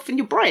parks off in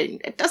your brain.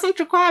 It doesn't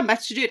require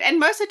much to do it. And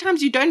most of the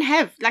times you don't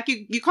have,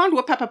 you can't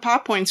whip up a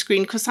PowerPoint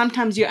screen because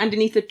sometimes you're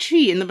underneath a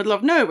tree in the middle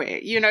of nowhere.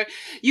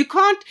 You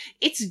can't,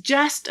 it's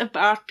just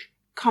about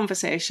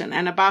conversation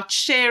and about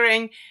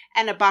sharing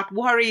and about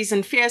worries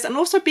and fears and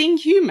also being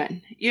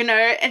human,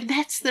 and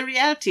that's the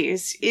reality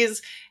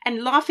is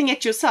and laughing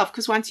at yourself,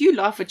 because once you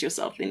laugh at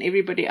yourself, then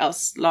everybody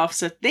else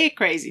laughs at their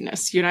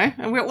craziness,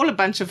 and we're all a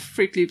bunch of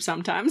Fruit Loops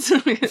sometimes.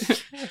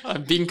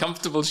 Being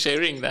comfortable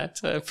sharing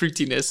that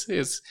fruitiness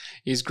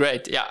is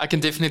great. Yeah, I can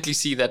definitely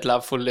see that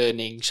love for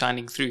learning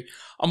shining through.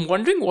 I'm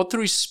wondering what the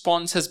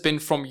response has been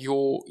from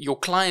your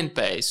client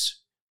base,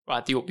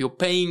 right? Your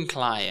paying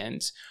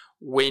clients,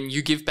 when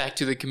you give back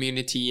to the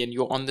community and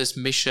you're on this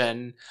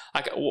mission.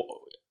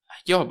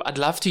 I'd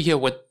love to hear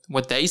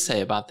what they say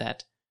about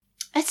that.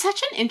 It's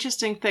such an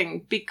interesting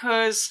thing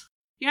because,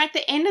 at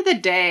the end of the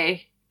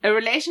day, a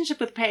relationship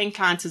with paying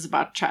clients is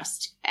about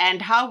trust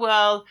and how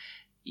well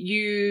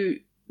you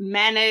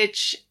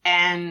manage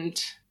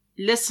and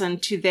listen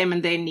to them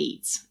and their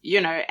needs,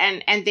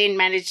 and then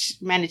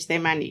manage their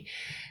money.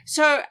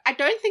 So I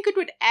don't think it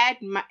would add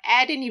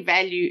any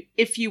value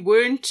if you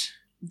weren't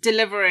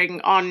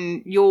delivering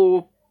on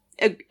your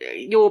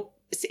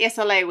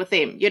SLA with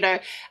them.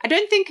 I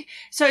don't think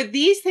so.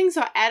 These things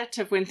are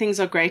additive when things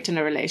are great in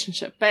a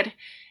relationship, but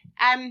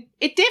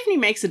it definitely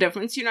makes a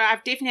difference.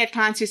 I've definitely had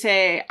clients who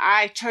say,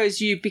 I chose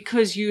you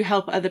because you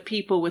help other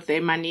people with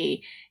their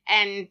money,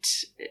 and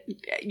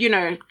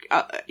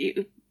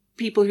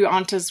people who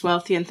aren't as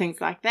wealthy and things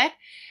like that.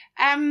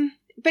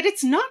 But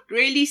it's not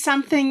really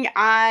something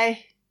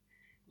I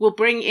will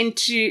bring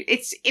into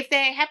it's. If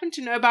they happen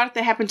to know about it,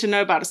 they happen to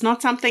know about it. It's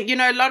not something,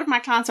 a lot of my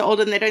clients are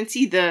older and they don't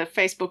see the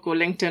Facebook or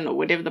LinkedIn or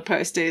whatever the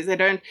post is. They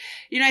don't,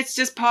 it's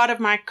just part of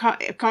my,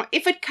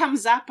 if it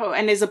comes up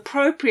and is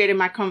appropriate in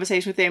my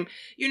conversation with them,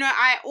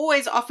 I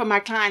always offer my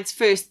clients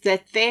first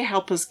that their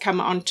helpers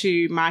come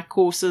onto my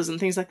courses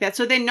and things like that.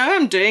 So they know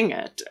I'm doing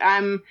it.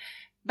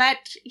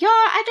 But yeah,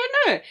 I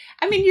don't know.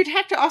 I mean, you'd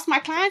have to ask my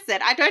clients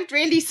that. I don't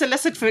really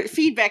solicit for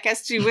feedback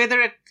as to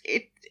whether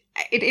it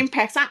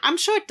impacts. I'm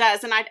sure it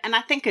does, and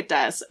I think it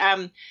does.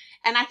 And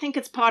I think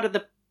it's part of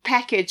the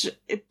package,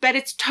 but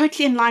it's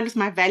totally in line with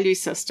my value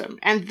system.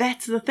 And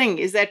that's the thing,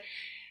 is that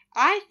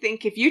I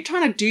think if you're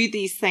trying to do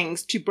these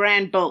things to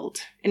brand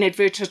build, in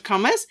inverted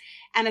commas,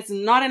 and it's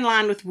not in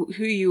line with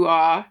who you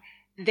are,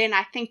 then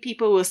I think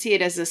people will see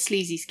it as a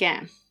sleazy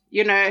scam.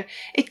 You know,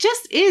 it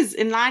just is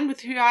in line with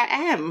who I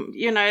am.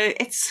 You know,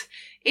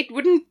 it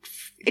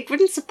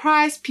wouldn't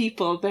surprise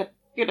people that,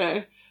 you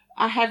know,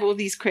 I have all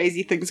these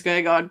crazy things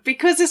going on,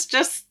 because it's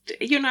just,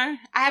 you know,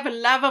 I have a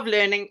love of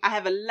learning. I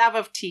have a love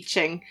of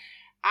teaching.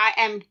 I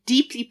am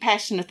deeply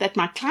passionate that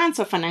my clients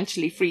are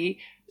financially free.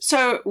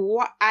 So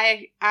what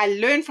I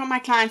learn from my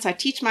clients, I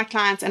teach my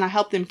clients, and I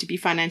help them to be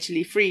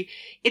financially free.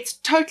 It's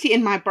totally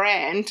in my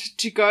brand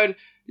to go and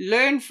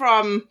learn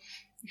from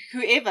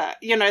whoever,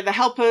 you know, the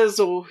helpers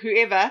or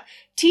whoever,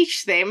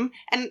 teach them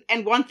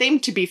and want them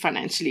to be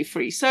financially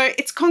free. So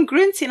it's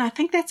congruency. And I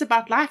think that's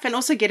about life, and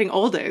also getting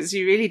older, is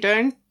you really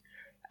don't,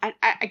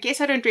 I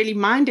guess I don't really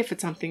mind if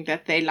it's something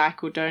that they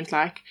like or don't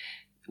like,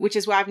 which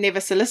is why I've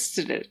never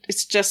solicited it.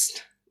 It's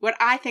just what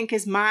I think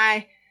is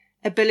my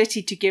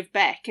ability to give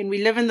back. And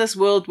we live in this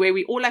world where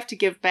we all have to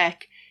give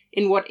back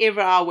in whatever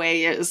our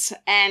way is.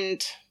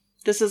 And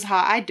this is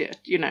how I do it,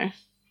 you know.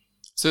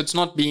 So it's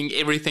not being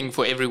everything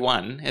for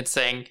everyone. It's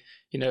saying,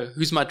 you know,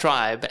 who's my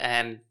tribe?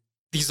 And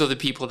these are the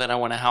people that I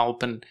want to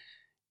help and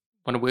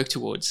want to work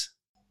towards.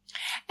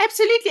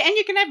 Absolutely. And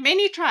you can have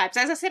many tribes.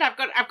 As I said,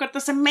 I've got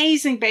this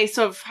amazing base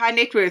of high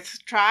net worth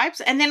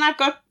tribes. And then I've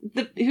got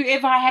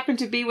whoever I happen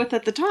to be with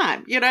at the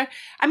time, you know.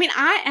 I mean,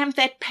 I am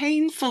that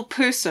painful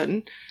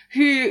person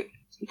who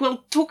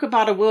will talk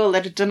about a world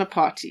at a dinner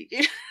party.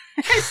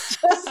 It's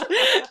just,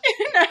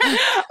 you know,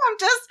 I'm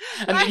just.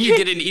 And then you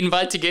get an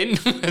invite again.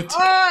 Oh, no,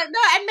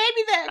 and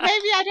maybe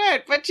I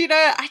don't. But, you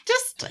know,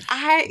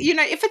 you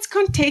know, if it's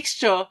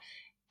contextual,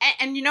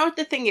 and you know what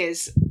the thing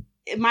is,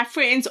 my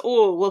friends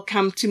all will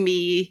come to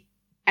me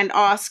and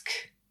ask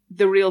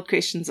the real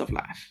questions of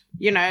life,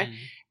 you know,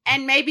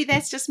 and maybe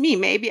that's just me.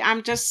 Maybe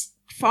I'm just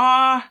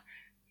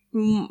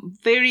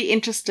very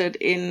interested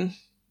in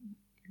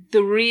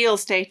the real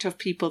state of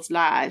people's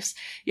lives.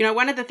 You know,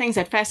 one of the things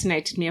that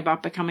fascinated me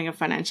about becoming a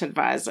financial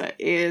advisor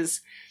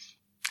is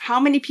how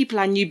many people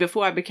I knew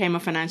before I became a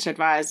financial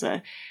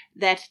advisor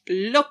that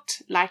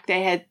looked like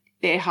they had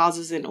their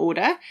houses in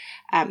order.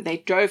 They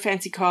drove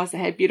fancy cars. They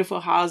had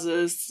beautiful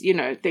houses. You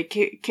know, their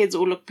kids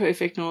all looked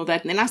perfect and all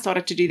that. And then I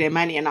started to do their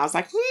money, and I was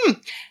like,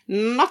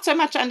 not so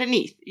much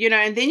underneath, you know,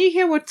 and then you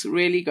hear what's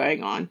really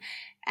going on.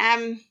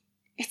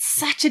 It's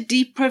such a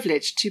deep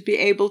privilege to be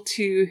able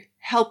to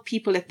help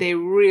people at their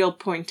real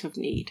point of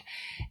need.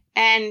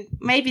 And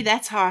maybe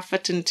that's how I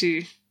fit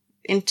into,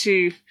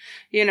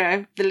 you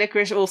know, the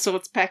licorice all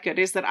sorts packet,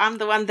 is that I'm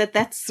the one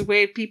that's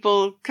where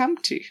people come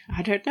to.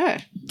 I don't know.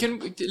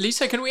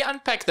 Lisa, can we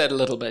unpack that a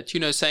little bit? You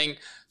know, saying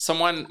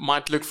someone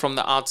might look from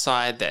the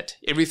outside that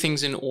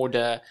everything's in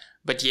order,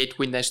 but yet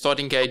when they start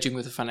engaging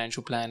with a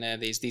financial planner,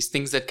 there's these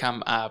things that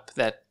come up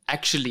that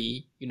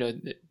actually, you know,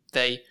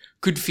 they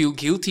could feel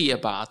guilty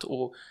about,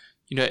 or,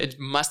 you know, it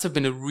must have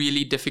been a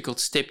really difficult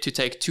step to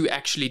take to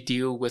actually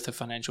deal with a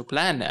financial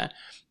planner.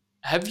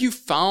 Have you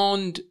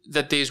found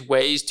that there's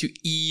ways to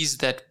ease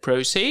that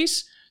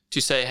process,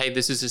 to say, hey,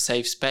 this is a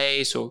safe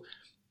space? Or,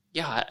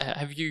 yeah,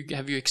 have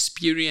you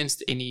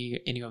experienced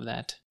any of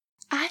that?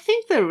 I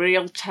think the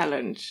real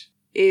challenge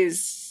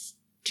is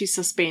to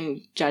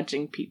suspend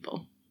judging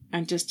people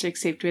and just to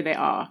accept where they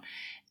are.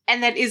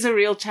 And that is a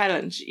real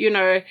challenge. You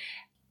know,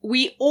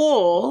 we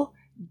all,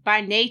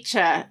 by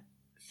nature,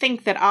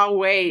 think that our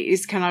way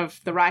is kind of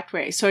the right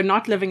way. So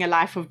not living a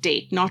life of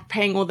debt, not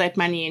paying all that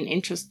money in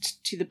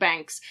interest to the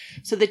banks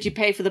so that you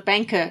pay for the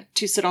banker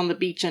to sit on the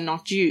beach and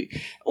not you.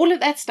 All of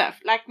that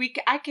stuff. Like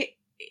it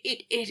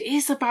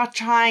is about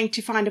trying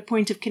to find a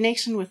point of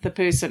connection with the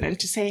person and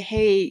to say,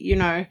 hey, you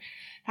know,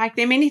 like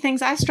there are many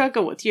things I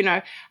struggle with. You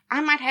know, I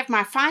might have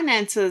my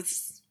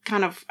finances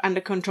kind of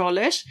under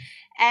control-ish,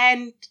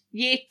 and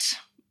yet,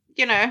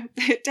 you know,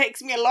 it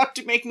takes me a lot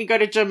to make me go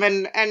to gym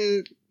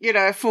and you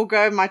know,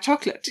 forego my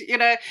chocolate, you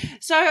know.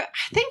 So I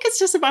think it's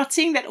just about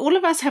seeing that all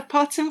of us have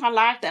parts in our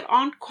life that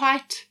aren't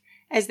quite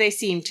as they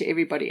seem to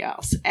everybody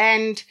else.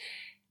 And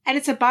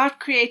it's about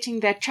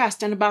creating that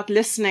trust and about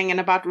listening and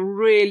about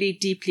really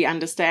deeply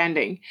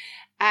understanding.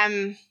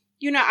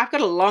 You know, I've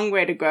got a long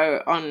way to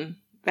go on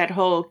that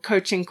whole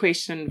coaching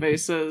question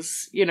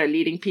versus, you know,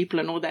 leading people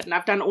and all that. And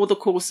I've done all the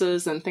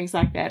courses and things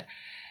like that.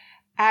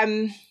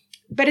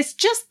 But it's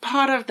just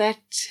part of that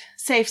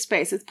safe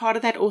space. It's part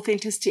of that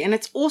authenticity. And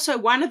it's also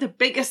one of the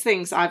biggest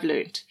things I've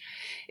learned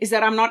is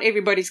that I'm not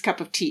everybody's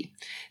cup of tea.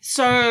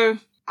 So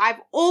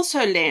I've also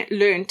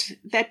learned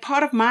that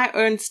part of my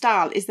own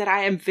style is that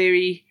I am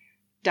very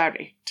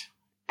direct.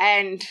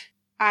 And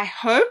I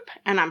hope,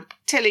 and I'm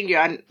telling you,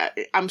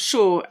 I'm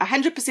sure,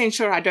 100%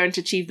 sure I don't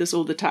achieve this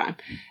all the time.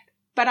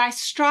 But I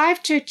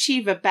strive to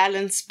achieve a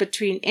balance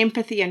between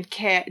empathy and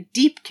care,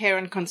 deep care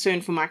and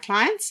concern for my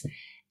clients,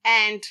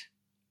 and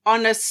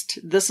honest,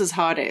 this is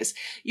how it is.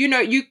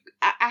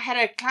 I had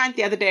a client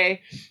the other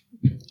day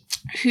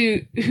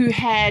who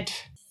had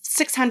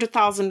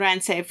 600,000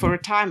 Rand saved for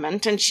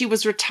retirement, and she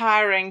was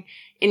retiring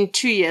in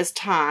 2 years'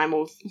 time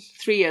or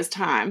 3 years'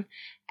 time.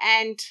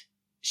 And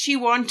she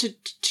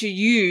wanted to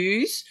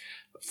use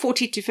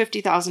 40 to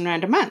 50,000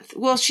 Rand a month.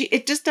 Well,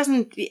 it just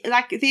doesn't,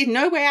 there's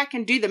no way I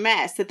can do the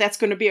math that's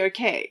going to be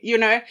okay,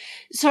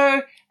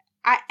 So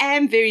I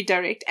am very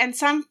direct, and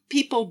some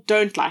people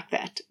don't like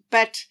that.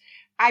 But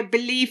I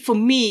believe for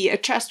me, a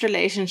trust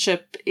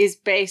relationship is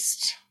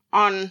based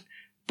on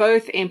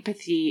both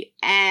empathy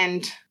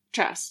and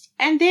trust.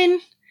 And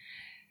then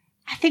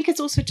I think it's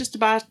also just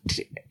about,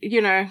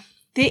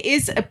 there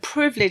is a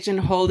privilege in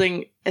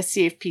holding a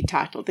CFP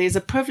title. There's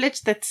a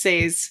privilege that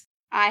says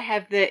I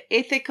have the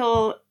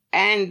ethical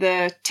and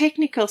the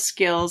technical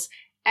skills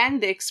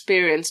and the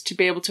experience to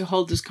be able to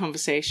hold this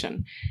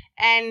conversation.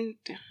 And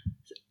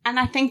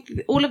I think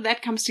all of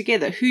that comes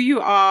together. Who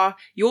you are,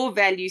 your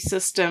value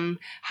system,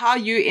 how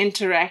you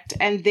interact,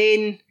 and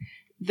then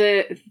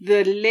the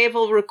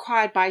level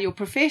required by your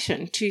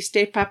profession to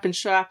step up and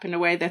show up in a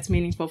way that's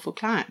meaningful for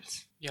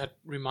clients. Yeah, it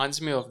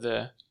reminds me of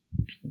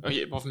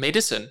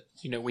medicine.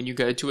 When you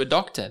go to a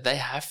doctor, they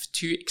have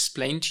to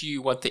explain to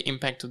you what the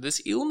impact of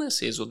this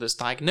illness is or this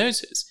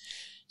diagnosis.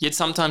 Yet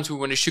sometimes we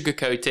want to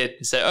sugarcoat it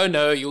and say, oh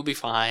no, you'll be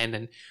fine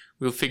and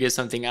we'll figure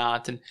something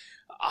out. And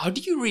how do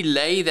you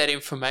relay that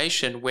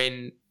information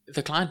when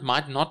the client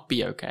might not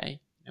be okay?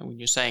 When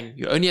you're saying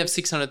you only have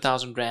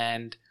 600,000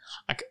 Rand,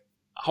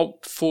 how,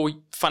 for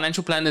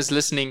financial planners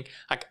listening,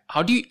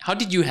 how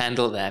did you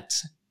handle that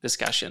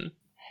discussion?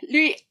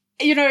 Louis,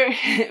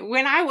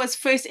 when I was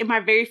in my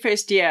very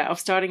first year of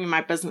starting in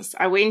my business,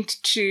 I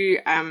went to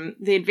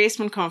the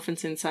investment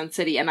conference in Sun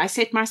City, and I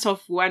set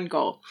myself one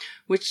goal,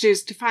 which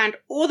is to find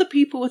all the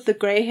people with the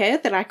gray hair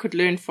that I could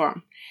learn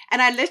from.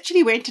 And I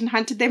literally went and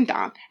hunted them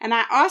down, and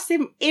I asked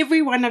them,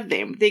 every one of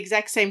them, the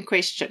exact same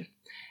question.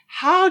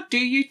 How do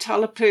you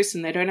tell a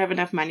person they don't have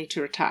enough money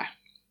to retire?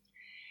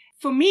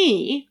 For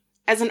me,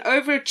 as an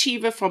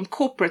overachiever from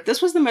corporate,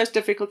 this was the most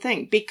difficult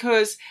thing,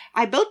 because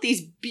I built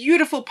these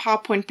beautiful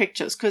PowerPoint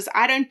pictures because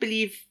I don't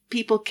believe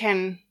people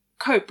can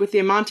cope with the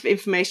amount of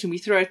information we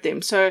throw at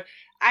them. So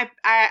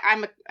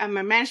I'm a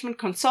management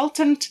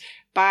consultant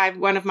by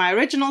one of my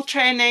original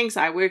trainings.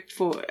 I worked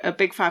for a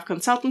Big Five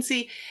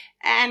consultancy,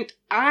 and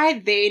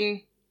I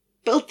then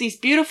built these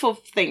beautiful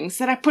things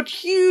that I put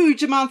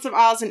huge amounts of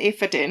hours and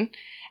effort in.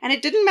 And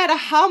it didn't matter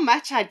how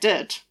much I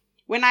did.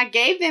 When I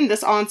gave them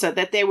this answer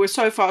that they were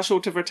so far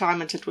short of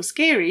retirement, it was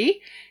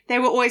scary, they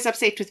were always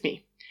upset with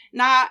me.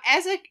 Now,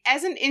 as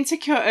an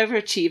insecure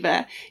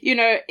overachiever,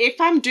 if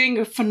I'm doing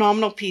a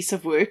phenomenal piece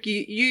of work,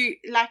 you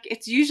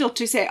it's usual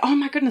to say, oh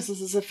my goodness,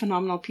 this is a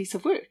phenomenal piece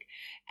of work.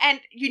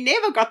 And you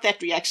never got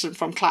that reaction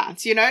from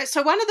clients,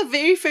 So one of the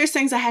very first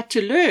things I had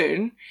to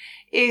learn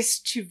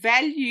is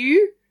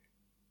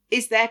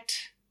that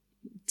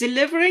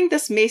delivering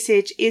this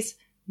message is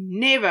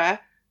never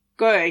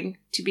going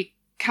to be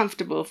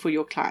comfortable for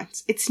your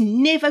clients. It's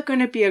never going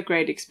to be a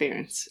great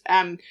experience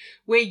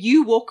where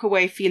you walk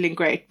away feeling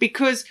great,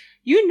 because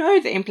you know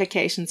the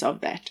implications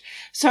of that.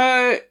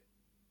 So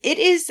it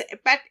is,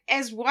 but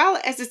as well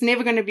as it's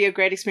never going to be a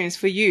great experience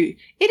for you,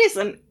 it is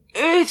an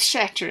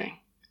earth-shattering,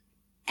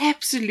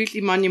 absolutely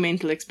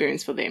monumental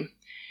experience for them.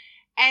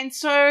 And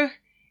so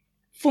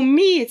for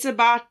me, it's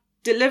about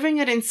delivering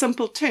it in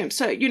simple terms.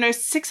 So,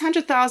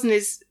 600,000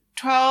 is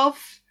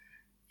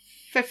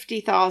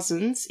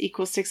 50,000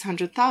 equals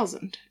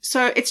 600,000.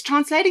 So it's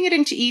translating it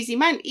into easy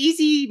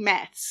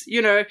maths.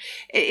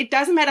 It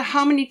doesn't matter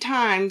how many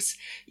times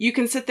you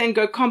can sit there and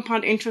go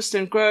compound interest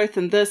and growth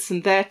and this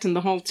and that and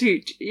the whole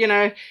toot.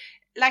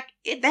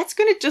 That's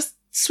going to just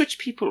switch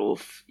people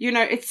off.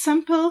 It's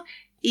simple,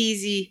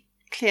 easy,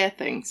 clear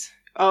things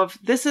of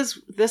this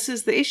is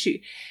the issue.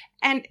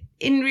 And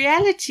in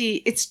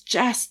reality, it's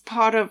just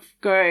part of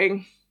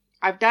going,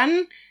 I've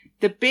done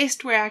the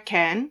best way I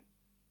can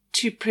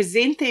to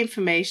present the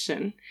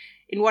information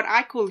in what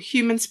I call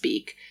human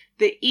speak,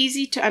 the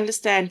easy to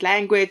understand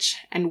language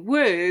and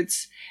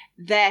words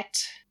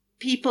that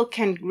people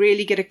can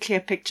really get a clear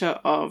picture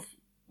of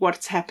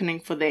what's happening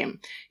for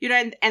them.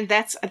 And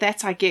that's,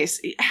 I guess,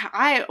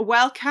 I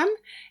welcome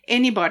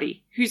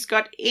anybody who's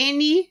got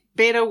any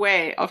better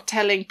way of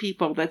telling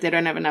people that they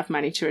don't have enough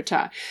money to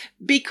retire.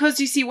 Because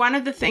you see, one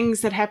of the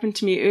things that happened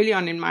to me early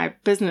on in my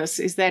business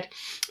is that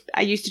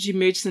I used to do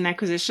mergers and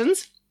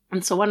acquisitions.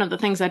 And so one of the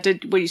things I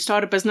did when you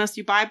start a business,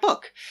 you buy a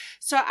book.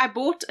 So I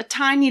bought a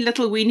tiny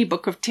little weenie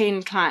book of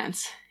 10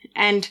 clients,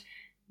 and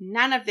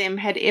none of them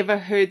had ever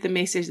heard the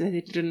message that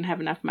they didn't have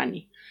enough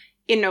money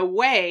in a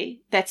way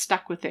that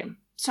stuck with them.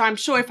 So I'm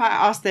sure if I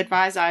asked the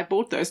advisor I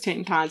bought those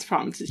 10 clients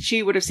from,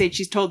 she would have said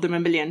she's told them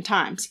 1,000,000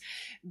 times.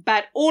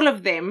 But all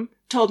of them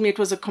told me it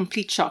was a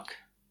complete shock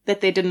that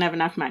they didn't have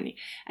enough money.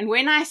 And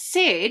when I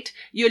said,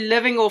 you're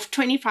living off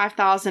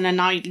 25,000 and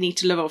now you need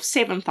to live off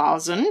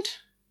 7,000,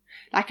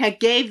 I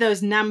gave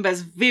those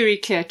numbers very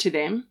clear to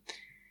them.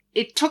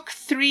 It took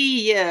 3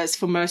 years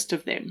for most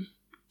of them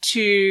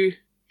to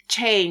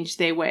change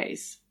their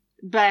ways.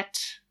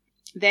 But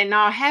they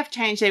now have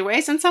changed their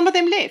ways, and some of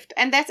them left,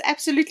 and that's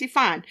absolutely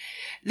fine.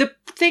 The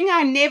thing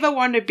I never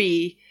want to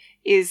be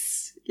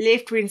is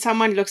left when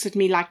someone looks at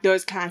me like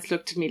those clients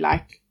looked at me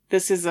like,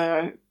 this is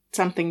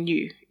something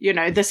new.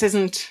 This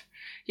isn't,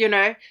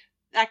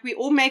 like we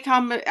all make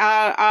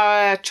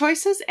our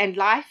choices, and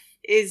life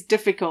is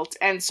difficult.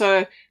 And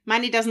so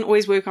money doesn't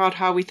always work out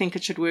how we think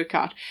it should work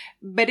out.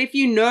 But if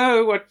you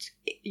know what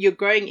you're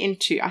going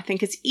into, I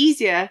think it's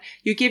easier.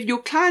 You give your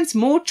clients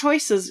more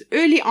choices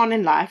early on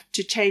in life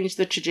to change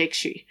the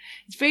trajectory.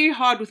 It's very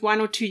hard with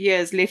 1 or 2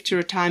 years left to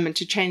retirement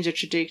to change the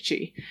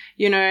trajectory,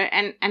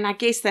 and I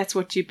guess that's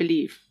what you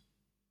believe.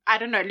 I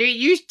don't know. Louis,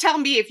 you tell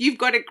me if you've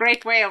got a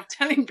great way of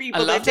telling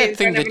people. I love that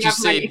thing that you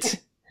said,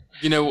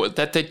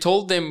 that they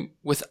told them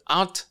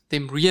without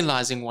them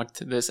realizing what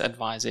this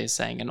advisor is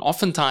saying. And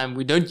oftentimes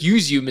we don't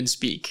use human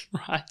speak,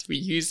 right? We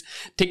use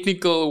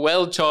technical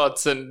well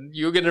charts and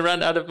you're going to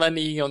run out of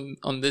money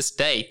on this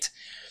date.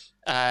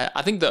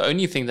 I think the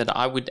only thing that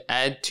I would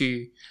add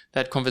to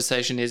that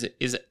conversation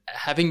is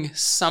having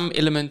some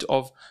element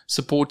of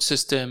support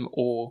system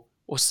or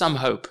some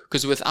hope,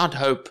 because without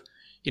hope,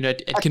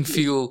 it can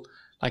feel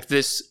like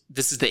this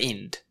is the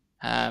end.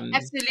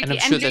 Absolutely. And I'm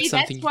sure that's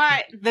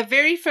why the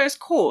very first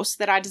course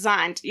that I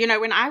designed,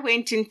 when I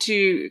went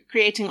into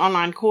creating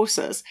online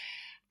courses,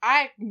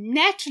 I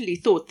naturally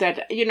thought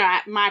that,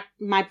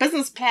 my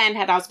business plan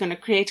I was going to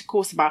create a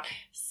course about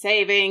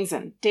savings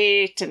and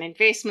debt and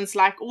investments,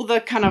 like all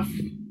the kind of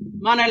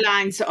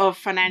monolines of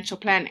financial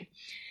planning.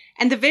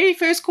 And the very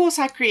first course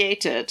I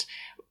created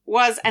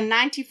was a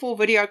 94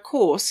 video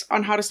course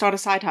on how to start a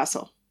side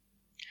hustle.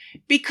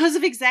 Because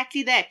of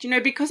exactly that,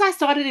 because I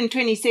started in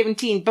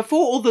 2017,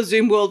 before all the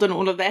Zoom world and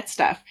all of that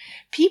stuff,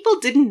 people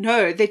didn't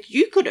know that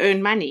you could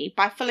earn money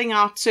by filling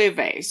out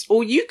surveys,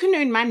 or you can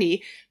earn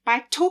money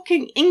by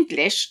talking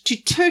English to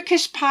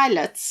Turkish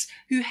pilots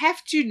who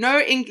have to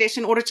know English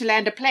in order to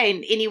land a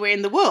plane anywhere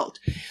in the world.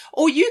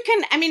 Or you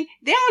can,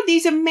 there are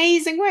these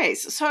amazing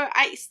ways. So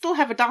I still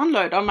have a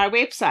download on my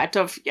website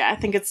of, I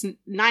think it's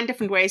 9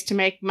 different ways to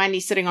make money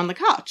sitting on the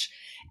couch.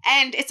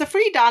 And it's a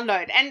free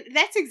download. And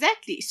that's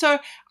exactly. So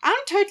I'm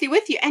totally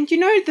with you. And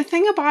the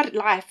thing about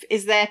life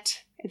is that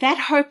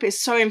hope is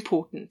so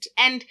important.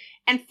 And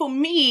for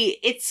me,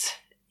 it's,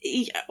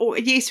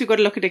 yes, we've got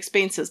to look at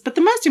expenses, but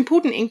the most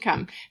important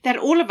income that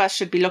all of us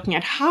should be looking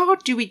at, how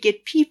do we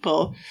get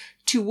people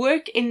to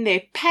work in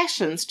their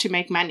passions to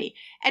make money?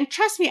 And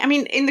trust me,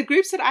 in the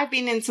groups that I've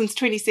been in since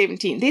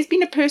 2017, there's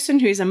been a person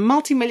who's a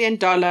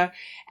multi-million-dollar,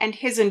 and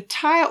his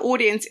entire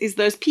audience is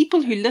those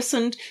people who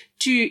listened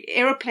to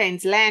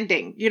airplanes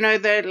landing,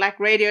 the like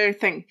radio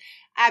thing.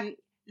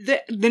 The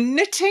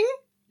knitting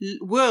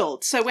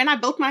world. So when I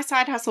built my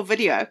side hustle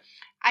video,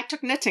 I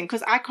took knitting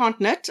because I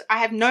can't knit. I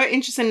have no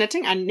interest in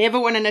knitting. I never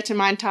want to knit in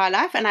my entire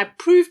life. And I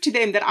proved to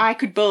them that I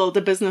could build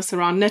a business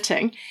around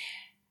knitting.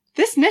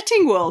 This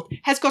knitting world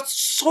has got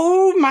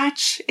so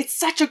much. It's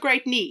such a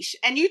great niche.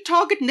 And you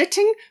target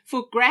knitting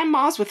for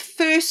grandmas with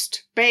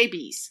first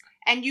babies,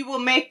 and you will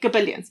make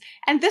billions.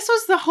 And this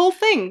was the whole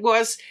thing,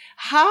 was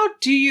how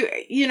do you,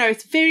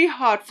 it's very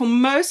hard for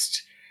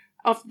most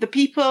of the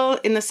people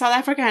in the South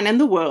Africa and in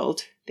the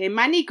world. Their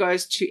money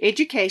goes to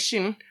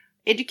education,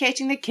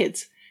 educating their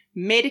kids,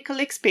 medical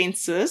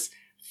expenses,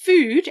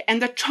 food,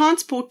 and the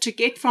transport to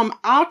get from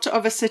out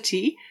of a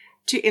city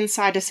to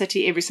inside a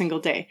city every single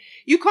day.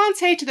 You can't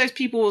say to those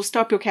people, "Well,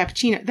 stop your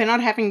cappuccino." They're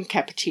not having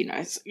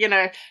cappuccinos.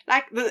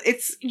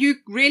 You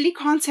really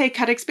can't say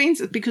cut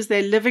expenses because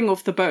they're living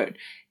off the bone.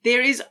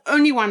 There is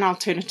only one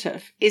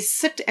alternative, is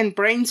sit and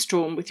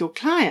brainstorm with your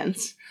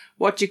clients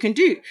what you can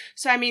do.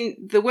 So,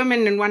 the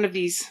woman in one of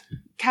these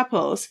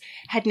couples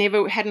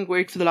hadn't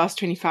worked for the last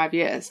 25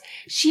 years.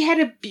 She had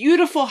a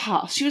beautiful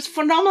house. She was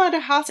phenomenal at her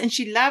house and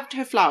she loved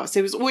her flowers.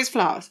 There was always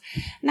flowers.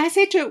 And I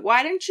said to her,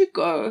 why don't you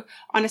go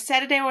on a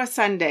Saturday or a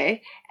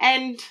Sunday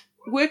and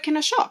work in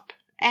a shop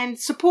and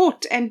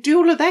support and do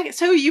all of that?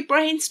 So you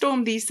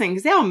brainstorm these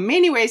things. There are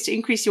many ways to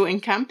increase your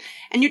income,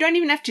 and you don't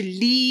even have to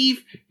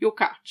leave your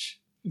couch.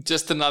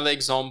 Just another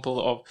example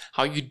of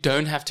how you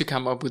don't have to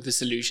come up with the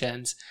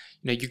solutions.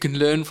 You can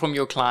learn from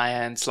your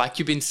clients, like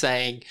you've been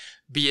saying,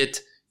 be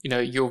it,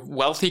 your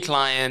wealthy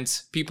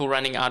clients, people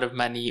running out of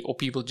money, or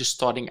people just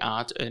starting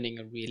out earning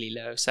a really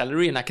low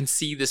salary. And I can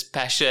see this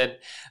passion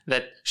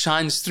that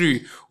shines through.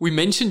 We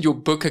mentioned your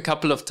book a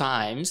couple of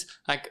times.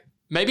 Like,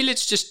 maybe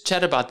let's just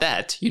chat about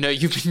that.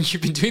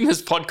 You've been doing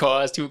this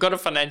podcast, you've got a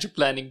financial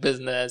planning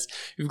business,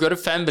 you've got a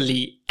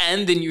family,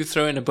 and then you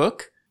throw in a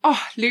book.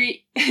 Oh,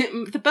 Louis,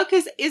 the book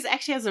is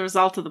actually as a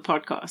result of the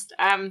podcast.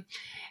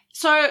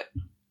 So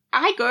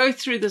I go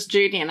through this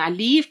journey and I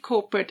leave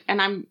corporate, and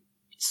I'm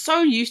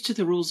so used to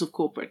the rules of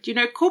corporate.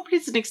 Corporate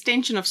is an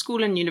extension of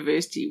school and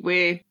university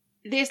where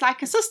there's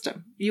like a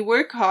system. You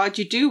work hard,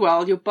 you do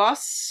well, your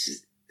boss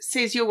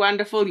says you're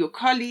wonderful, your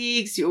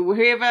colleagues,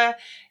 whoever,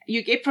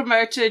 you get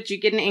promoted, you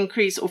get an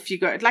increase, off you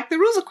go. Like, the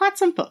rules are quite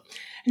simple.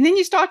 And then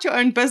you start your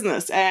own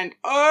business, and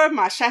oh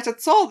my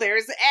shattered soul, there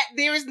is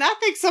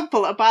nothing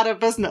simple about a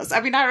business. I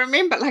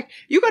remember,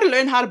 you got to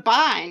learn how to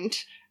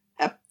bind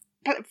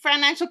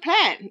financial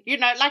plan. You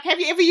know, like, have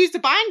you ever used a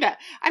binder?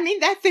 I mean,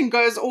 that thing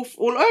goes off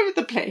all over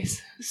the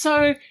place.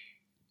 So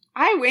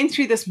I went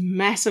through this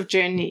massive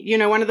journey. You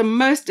know, one of the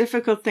most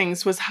difficult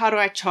things was, how do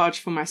I charge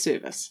for my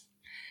service?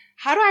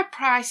 How do I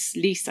price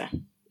Lisa?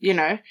 You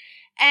know,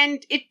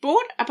 and it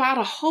brought about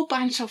a whole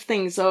bunch of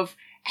things of,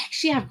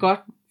 actually, I've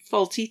got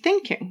faulty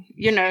thinking.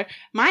 You know,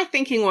 my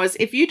thinking was,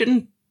 if you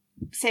didn't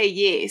say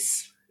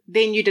yes,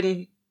 then you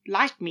didn't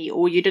like me,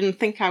 or you didn't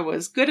think I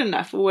was good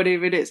enough, or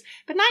whatever it is.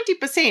 But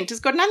 90% has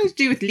got nothing to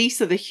do with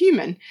Lisa the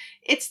human.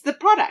 It's the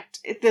product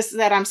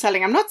that I'm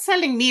selling. I'm not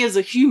selling me as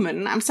a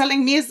human. I'm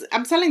selling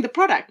the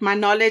product, my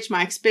knowledge,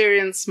 my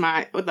experience,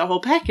 the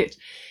whole package.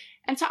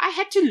 And so I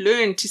had to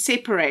learn to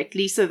separate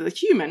Lisa the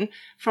human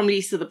from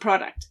Lisa the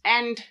product.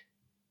 And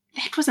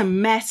that was a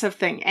massive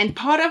thing. And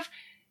part of,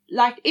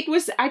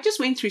 I just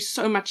went through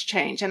so much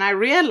change, and I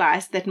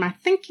realized that my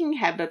thinking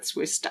habits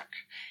were stuck.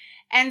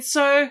 And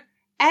so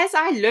as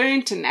I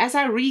learned and as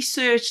I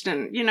researched,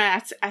 and, you know,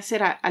 I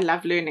said I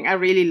love learning. I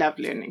really love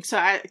learning. So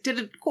I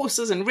did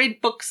courses and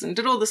read books and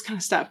did all this kind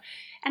of stuff.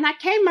 And I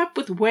came up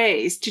with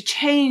ways to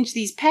change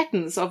these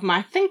patterns of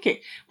my thinking.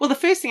 Well, the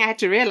first thing I had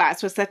to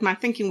realize was that my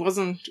thinking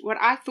wasn't what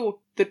I thought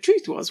the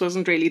truth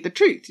wasn't really the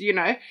truth, you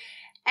know.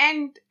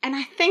 And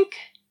I think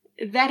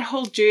that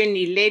whole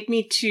journey led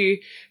me to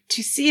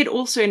see it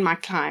also in my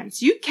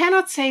clients. You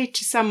cannot say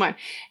to someone,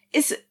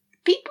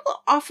 people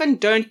often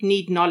don't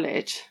need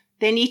knowledge.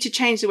 They need to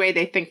change the way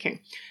they're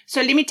thinking.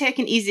 So let me take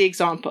an easy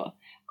example.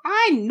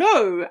 I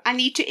know I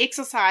need to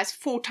exercise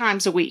 4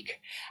 times a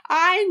week.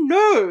 I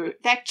know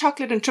that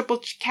chocolate and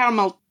triple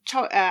caramel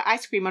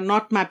ice cream are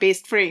not my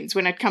best friends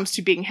when it comes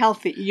to being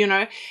healthy. You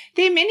know,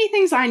 there are many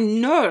things I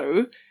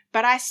know,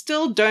 but I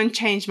still don't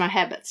change my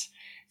habits.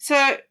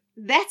 So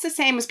that's the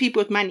same as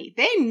people with money.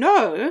 They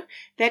know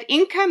that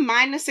income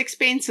minus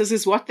expenses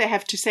is what they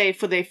have to save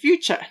for their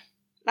future.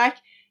 Like,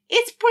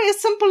 it's pretty as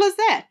simple as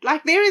that.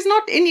 Like, there is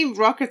not any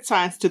rocket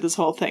science to this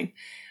whole thing.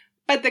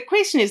 But the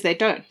question is, they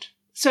don't.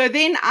 So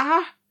then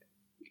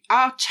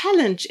our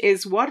challenge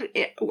is,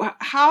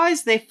 how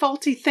is their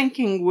faulty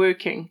thinking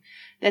working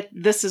that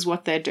this is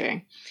what they're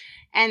doing?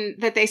 And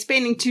that they're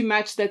spending too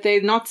much, that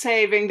they're not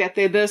saving, that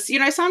they're this. You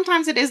know,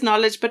 sometimes it is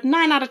knowledge, but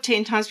 9 out of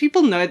 10 times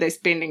people know they're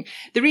spending.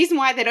 The reason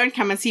why they don't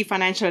come and see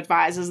financial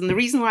advisors, and the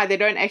reason why they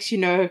don't actually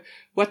know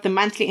what the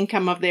monthly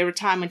income of their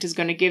retirement is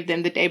going to give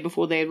them the day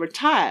before they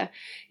retire,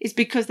 is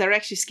because they're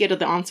actually scared of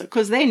the answer,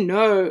 because they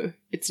know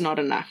it's not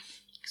enough.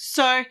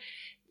 So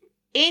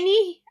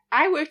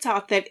I worked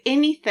out that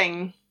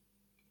anything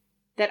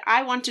that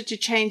I wanted to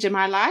change in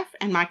my life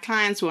and my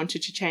clients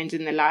wanted to change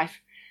in their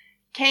life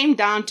came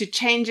down to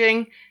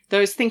changing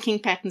those thinking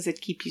patterns that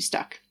keep you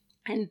stuck.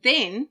 And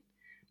then,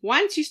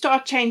 once you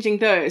start changing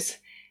those,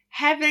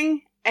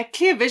 having a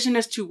clear vision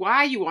as to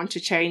why you want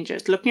to change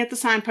it, looking at the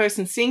signpost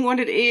and seeing what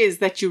it is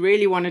that you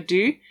really want to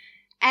do,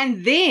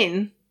 and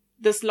then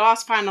this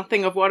last final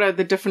thing of what are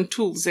the different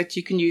tools that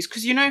you can use.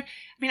 Because, you know, I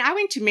mean, I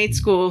went to med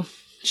school,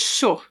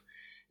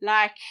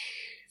 like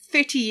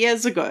 30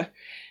 years ago.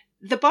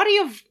 The body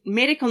of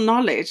medical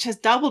knowledge has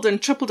doubled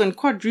and tripled and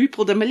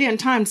quadrupled 1 million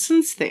times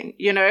since then,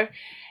 you know.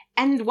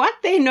 And what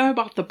they know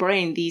about the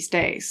brain these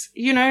days,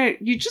 you know,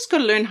 you just got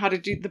to learn how to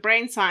do the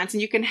brain science,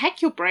 and you can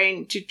hack your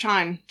brain to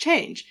try and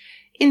change,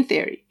 in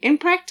theory. In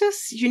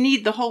practice, you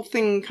need the whole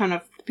thing kind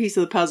of piece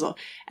of the puzzle.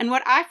 And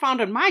what I found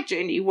on my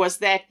journey was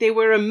that there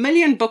were 1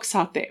 million books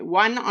out there,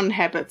 one on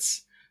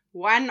habits,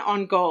 one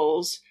on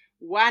goals,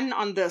 one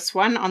on this,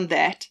 one on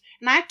that.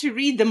 And I had to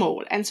read them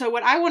all. And so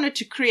what I wanted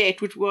to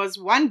create, which was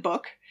one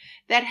book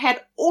that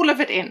had all of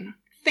it in.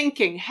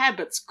 Thinking,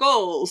 habits,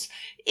 goals,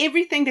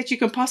 everything that you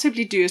can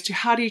possibly do as to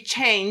how do you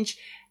change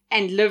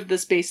and live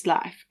this best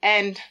life.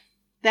 And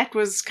that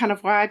was kind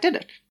of why I did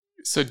it.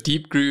 So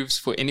Deep Grooves,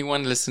 for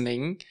anyone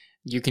listening,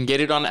 you can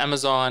get it on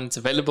Amazon. It's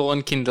available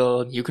on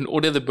Kindle. You can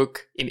order the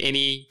book in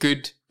any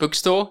good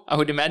bookstore, I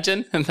would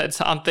imagine, and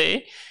that's out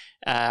there.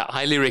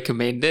 Highly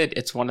recommend it.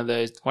 It's one of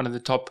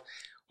the top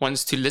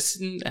ones to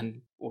listen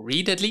or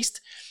read, at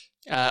least,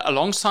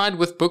 alongside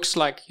with books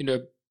like, you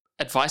know,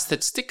 Advice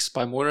That Sticks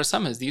by Moira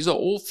Summers. These are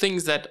all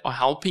things that are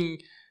helping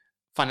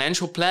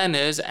financial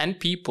planners and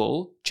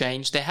people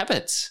change their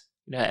habits.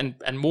 You know,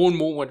 and more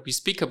what we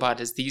speak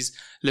about is these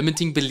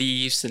limiting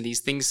beliefs and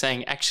these things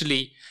saying,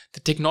 actually, the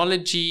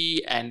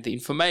technology and the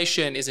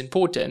information is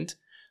important,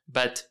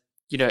 but,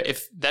 you know,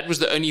 if that was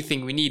the only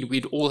thing we need,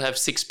 we'd all have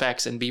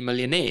 6-packs and be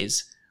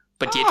millionaires.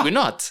 But yet we're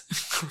not.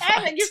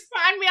 Right? You'd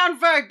find me on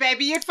Vogue,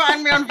 baby. You'd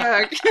find me on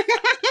Vogue.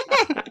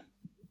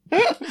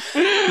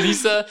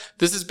 Lisa,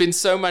 this has been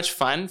so much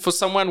fun. For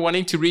someone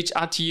wanting to reach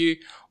out to you,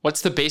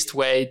 what's the best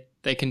way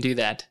they can do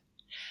that?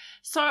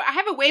 So I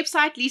have a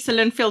website,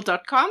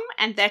 lisalinfield.com,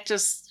 and that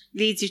just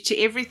leads you to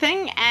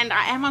everything. And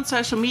I am on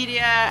social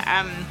media,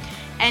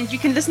 and you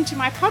can listen to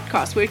my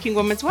podcast, Working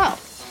Woman's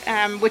Wealth,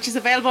 which is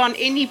available on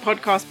any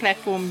podcast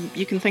platform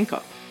you can think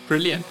of.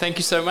 Brilliant. Thank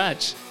you so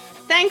much.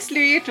 Thanks,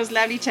 Louis. It was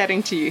lovely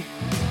chatting to you.